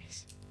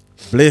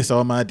 Blessa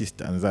wa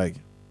artist anzake.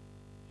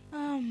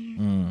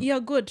 You're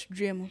good,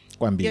 Driemo.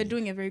 You're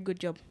doing a very good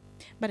job.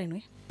 But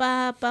anyway,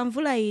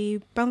 pamvula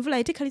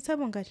itikhalitsa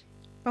ngati.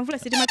 Pamvula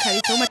sitima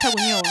khalitsa umatha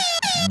kunyowa.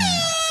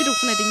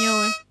 Sitikufuna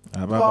tinyowe.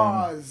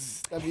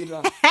 Pause.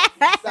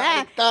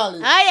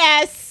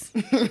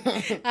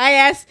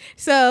 Yes.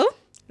 So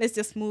let's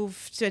just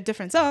move to a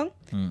different song.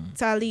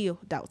 Talio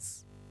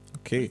Doubts.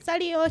 Okay.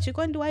 Talio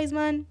Chikondi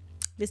Wiseman.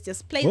 Let's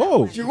just play that Oh,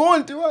 one.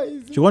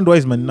 Chikondi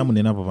Wiseman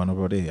namunenapo pano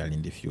pode ali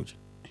in the future.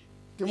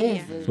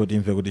 Yeah. So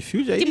timve kuti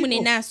future ilipo.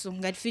 Timunenaso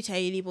ngati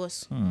future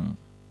iliposo.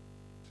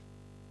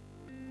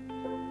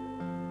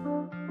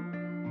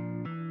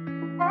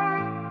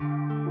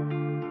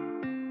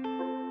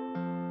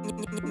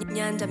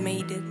 Nyanda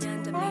made it.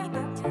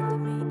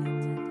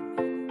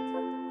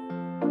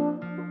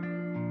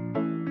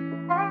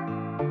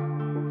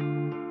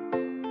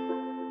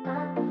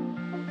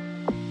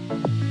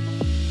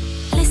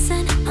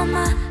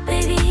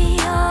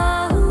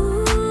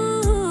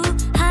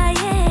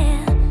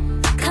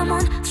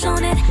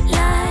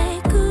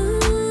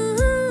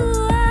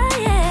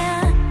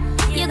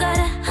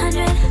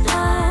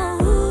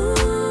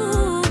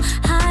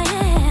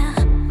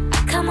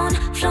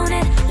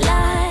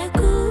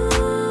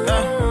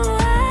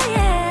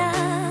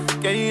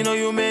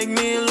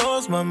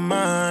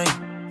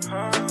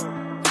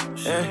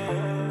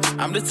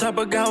 I'm the type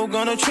of guy who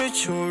gonna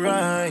treat you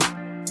right.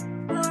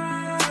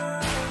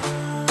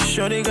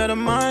 Shorty got a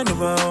mind of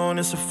her own,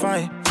 it's a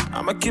fight.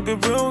 I'ma keep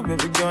it real,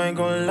 baby girl, ain't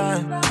gonna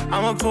lie.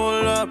 I'ma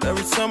pull up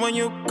every time when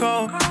you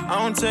call. I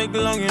don't take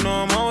long, you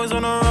know I'm always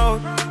on the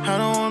road. I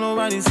don't want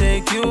nobody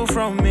take you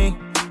from me.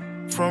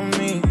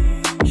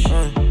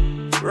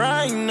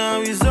 Right now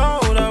he's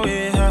all that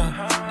we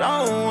have.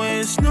 Don't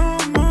waste no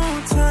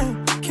more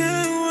time.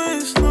 Can't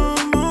waste no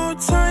more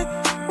time.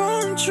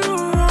 Want you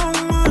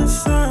on my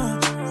side.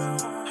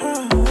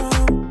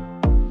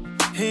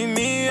 Hit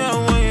me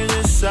up when you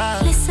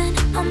decide. Listen,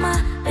 oh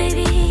my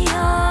baby,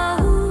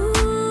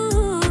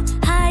 oh,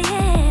 hi,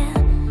 yeah.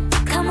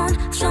 Come on,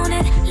 flown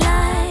it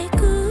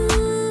like,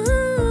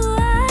 ooh,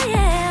 ah,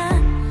 yeah.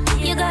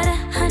 You got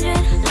 100,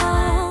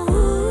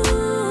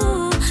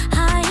 oh,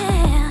 hi,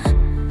 yeah.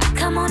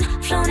 Come on,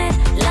 flown it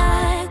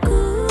like,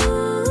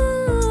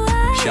 ooh,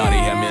 ah, Shawty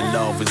had me in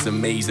love, it's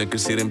amazing,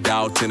 could see them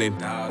doubting it.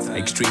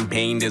 Extreme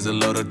pain, there's a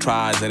lot of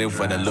trials, and if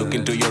when I look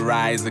into your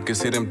eyes, I can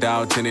see them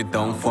doubting it,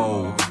 don't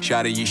fold.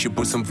 Shawty, you should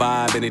put some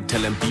vibe in it,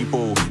 telling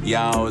people,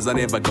 yours, I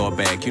never go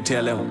back. You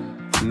tell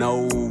them,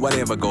 no, I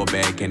never go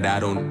back, and I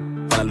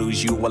don't wanna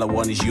lose you, all I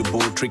want is you, boo.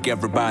 Trick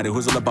everybody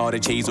who's all about a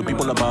chase, or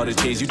people about a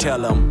chase. You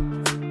tell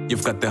them,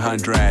 you've got the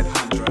 100.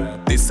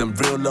 There's some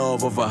real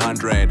love over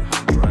 100.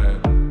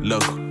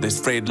 Look, there's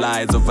straight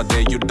lies over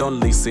there, you don't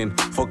listen.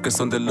 Focus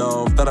on the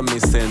love that I'm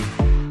missing.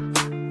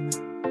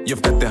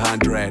 You've got the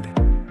 100.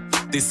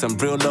 There's some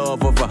real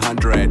love over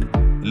 100.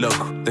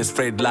 Look, there's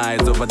straight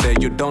lies over there,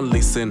 you don't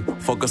listen.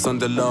 Focus on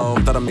the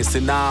love that I'm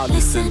missing now,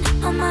 listen.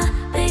 listen, oh my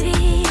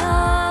baby,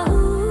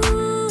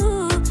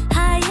 oh,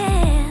 hi,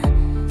 yeah.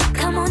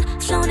 Come on,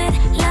 flown it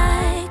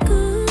like,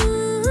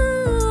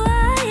 ooh,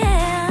 ah,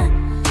 yeah.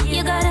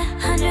 You got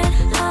 100,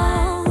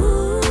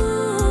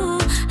 oh,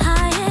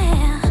 hi,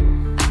 yeah.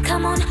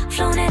 Come on,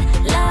 flown it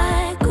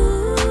like,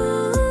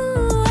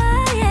 ooh,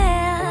 ah,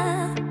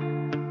 yeah.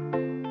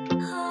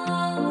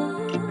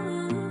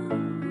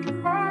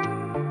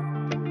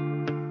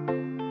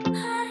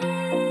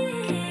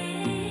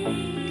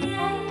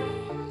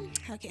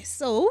 Okay,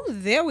 so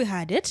there we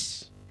had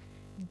it.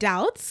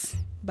 Doubts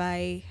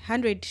by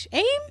 100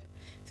 AIM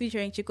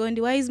featuring Chikondi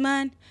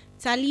Wiseman,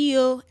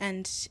 Talio,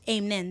 and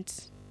AIM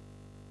Nent.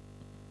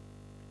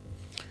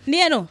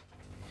 Niano,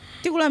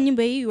 tikula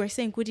mnyimbo hii you were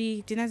saying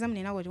kuti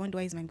tinazamne na Chikondi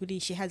Wiseman kuti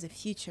she has a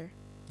future.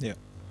 Yeah.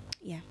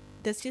 Yeah.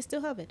 Does she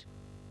still have it?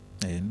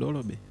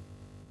 Ndolobe.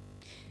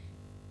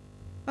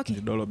 Okay.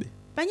 Ndolobe.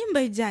 Panyimbo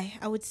ijai,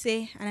 I would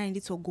say ana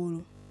nditso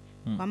gulu.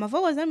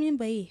 Mama za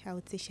mnyimbo hii, I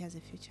would say she has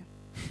a future.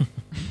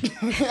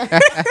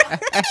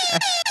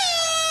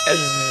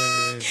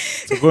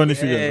 Tsogolo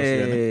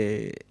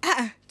figure.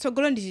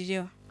 Tsogolo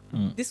ndichijewa.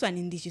 This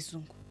one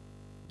ndichizungu.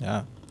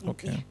 Yeah.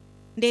 Okay.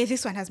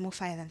 This one has more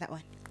fire than that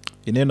one.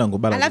 Inena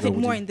ngobala. I love it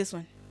more in this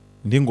one.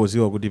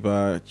 Ndingoziwa kuti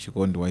pa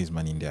Chikondi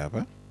Wiseman ndi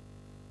apa.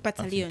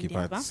 Patsalio ndi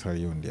apa.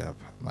 Patsalio ndi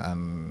apa.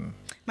 Man.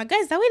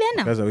 Magazi awili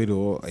ena. Magazi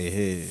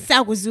awili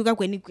sakuzuka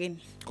kweni.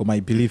 Koma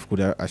I believe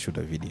could I shoot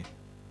a video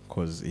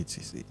because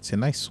it's a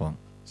nice song.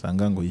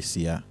 Sangango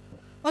isia.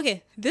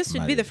 Okay, this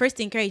should be the first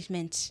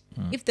encouragement.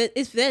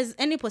 If there's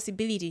any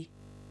possibility,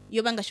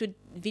 Yobanga should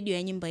video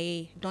nyimbo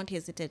ye, don't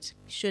hesitate.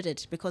 Shoot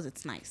it because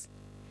it's nice.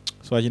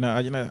 So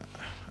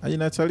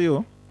ajina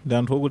Talio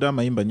ndanthu okuti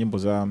amayimba nyimbo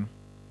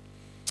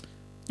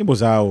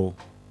zawo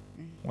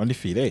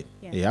wandifire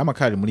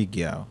amakhali muligi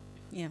yawo.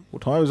 Yeah.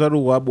 Uthawayo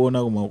zaru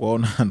wabona kuma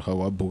kwaona anthu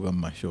awabuka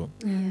mmashow.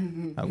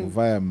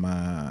 Akuvaya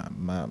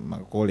ma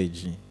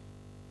college.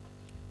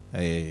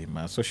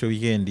 Ma social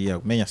weekend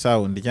akumenya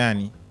sound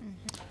chani.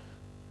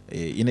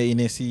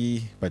 Ine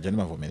si pajani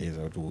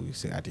mavomeleza kuti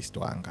si artist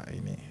wanga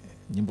ine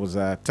nyimbo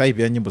za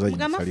type ya nyimbo za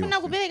Talio. Ngamafuna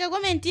kupeleka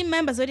comment team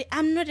members ότι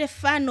I'm not a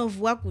fan of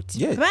Wakuti,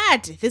 yeah,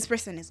 but this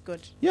person is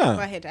good. Yeah.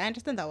 Go ahead, I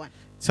understand that one.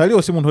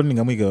 Talio si munthu oti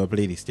ndingamuyika pa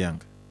playlist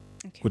yanga.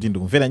 Kuti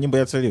ndikumvera nyimbo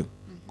ya Talio.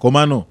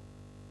 Komano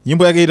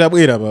nyimbo yake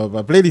itabwera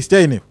pa playlist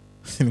ya inepo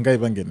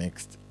sindingaipange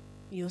next.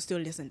 You'll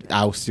still listen to it.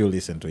 I'll still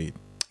listen to it.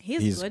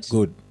 He's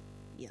good.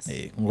 Yes.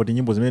 Ngoti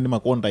nyimbo zimene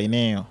makonda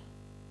ineyo.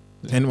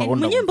 And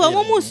nyimbo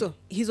momuso,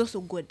 he's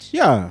also good.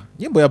 Yeah,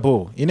 nyimbo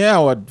yapo. Ine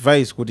our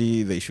advice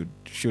kuti they should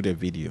shoot a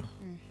video.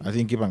 I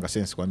think ipanga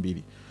sense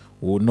kwambiri.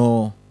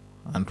 Uno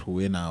anthu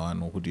wena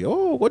wanu kuti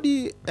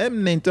kodi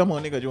M9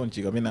 amaoneka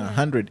chonchi kamena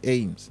 100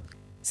 aims.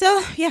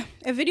 So yeah,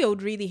 a video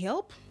would really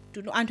help.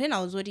 And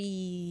I was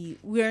already,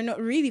 we're not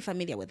really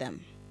familiar with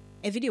them.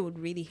 A video would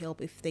really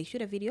help if they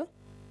shoot a video.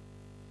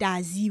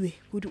 Daziwe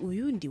would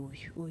uyu ndi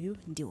uyu,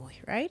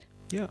 right?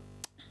 Yeah.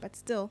 But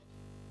still,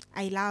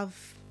 I love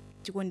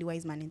Chikondi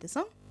Wiseman in the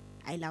song.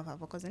 I love her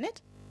vocals in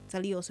it.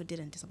 Talio also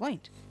didn't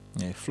disappoint.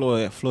 Yeah, flow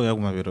ya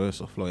kumavero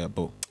so flow ya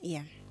bo.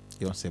 Yeah.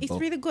 It's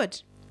really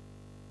good.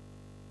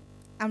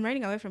 I'm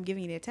running away from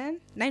giving it a 10.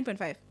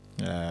 9.5.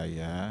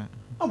 Yeah.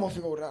 I'm gonna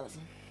figure it out.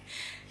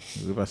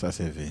 We pass a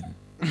 7.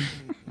 I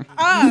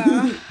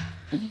said,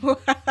 I'm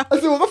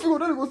gonna figure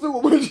it out.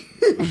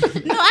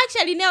 No,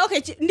 actually, no.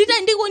 Okay, did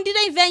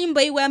I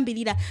nyimbo iwe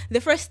ambirira?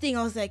 The first thing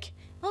I was like,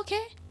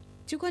 okay,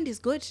 Chikondi is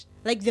good.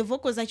 Like the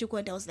vocals that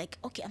Chikondi, I was like,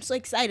 okay, I'm so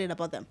excited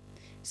about them.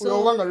 So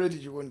So wanga ready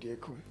Chikondi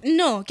ekho.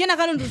 no, kena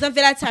kanondu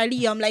zavela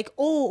tali. I'm like,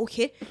 oh,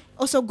 okay,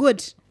 also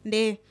good.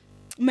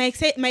 My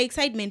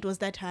excitement was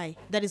that high.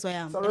 That is why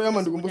I'm. Salo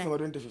yama ndikumbusa ma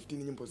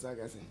 2015 nyimbo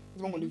zake ase.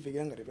 Zimongo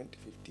ndivekera nga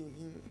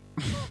 2015.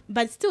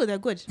 But still, they're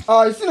good.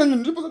 Isina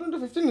ndilipo za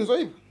 2015 nzo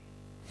hivyo.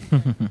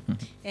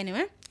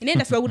 Anyway,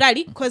 inaenda swa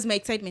kudali because my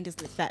excitement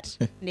is like that.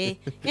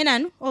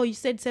 Enanu, oh, you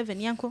said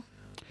 7, Yanko.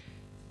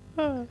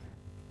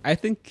 I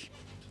think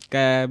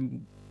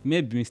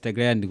maybe Mr.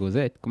 Grand goes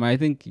it. I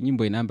think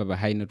nyimbo inamba ba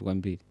high note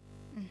kwambiri.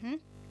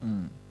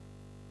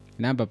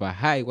 Inamba ba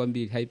high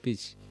kwambiri, high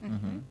pitch.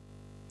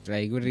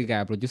 Like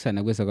uriga producer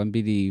nagwesa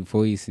kwambiri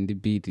voice in the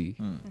beat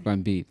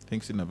kwambiri.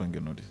 Thanks inabanga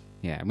notice.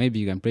 Yeah, maybe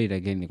you can play it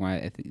again.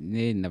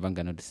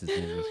 Nabanga notice.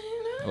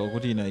 Oh,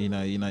 kuti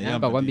ina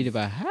Namba kwambiri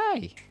ba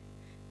high.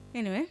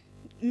 Anyway,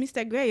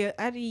 Mr. Gray,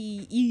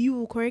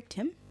 you correct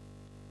him.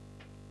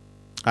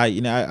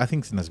 I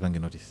think sinazibanga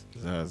notice.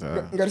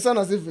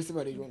 Ngarisana zivese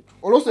bali yonke.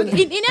 Also I'm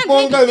trying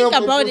to think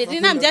about it.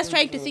 I'm just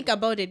trying to think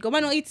about it.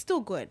 Gomano, it's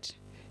still good.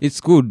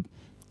 It's good.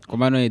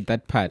 Komano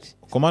that part.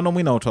 Komano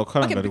mwina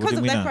utokhala Okay, ngati because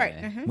kuti of that mwina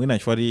part. mwina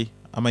chwali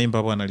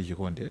amaimba bwana ali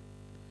Chikondi.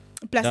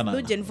 Plus Dana,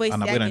 Lujen voice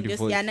anabwera yake ndi just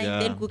voice, yana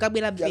yeah. then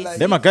kukabwera bass.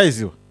 Dema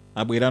guys yo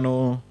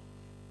abwirano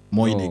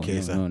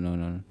moyidekeza.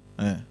 No.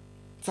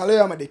 salo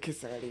yama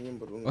dekesa kale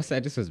nyimbo rungu. What's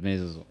that? This was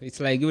mezo. It's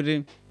like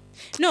you.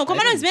 No,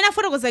 Komano is mena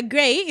photo because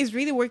Gray is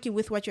really working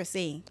with what you're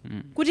saying.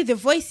 Kuti the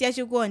voice ya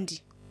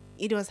Chikondi.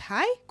 It was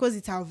high because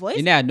it's our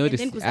voice. I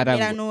noticed. And then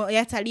kusabwera no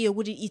yataliyo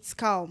kuti it's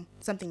calm,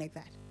 something like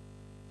that.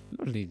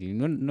 Not really.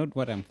 Not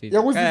what I'm feeling.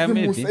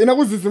 Yakuzizimusa.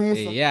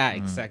 Inakuzizimusa. Yeah,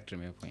 exactly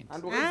my point.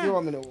 And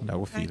ukaziwa mina.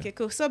 Ndakufila. Okay,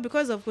 cool. So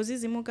because of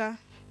Kuzizimuka,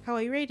 how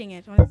are you rating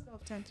it on a scale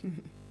of 10?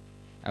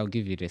 I'll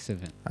give it a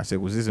 7. Ase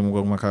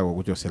kuzizimuka kumakhala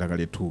kwakuchosera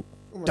kale 2.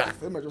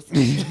 Sema chose.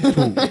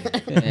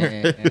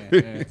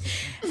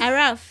 A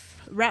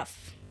rough.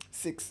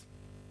 6.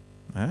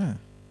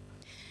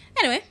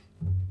 Anyway,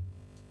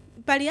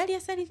 Bali Ali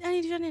asani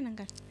jonena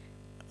ngati.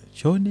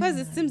 Choni. Because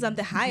it seems I'm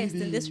the highest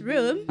in this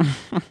room.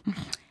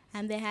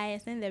 I'm the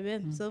highest in the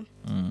room. So,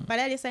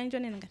 Bali Ali asani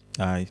jonena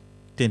ngati. Aye.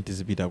 10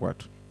 tizipita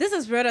kwatu. This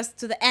has brought us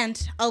to the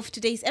end of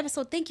today's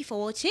episode. Thank you for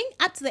watching.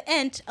 Up to the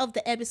end of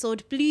the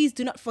episode, please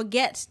do not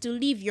forget to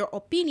leave your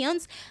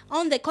opinions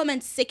on the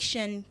comment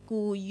section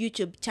ku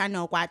YouTube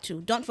channel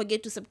Watu. Don't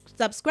forget to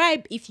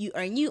subscribe if you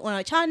are new on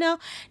our channel.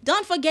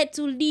 Don't forget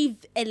to leave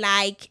a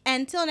like.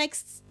 Until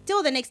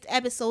the next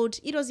episode,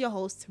 it was your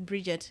host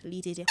Bridget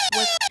Litete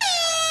with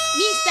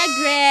Mr.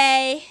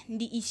 Gray,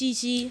 the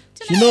Ichichi.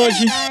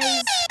 Shinoji.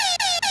 Guys.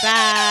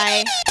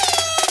 Bye.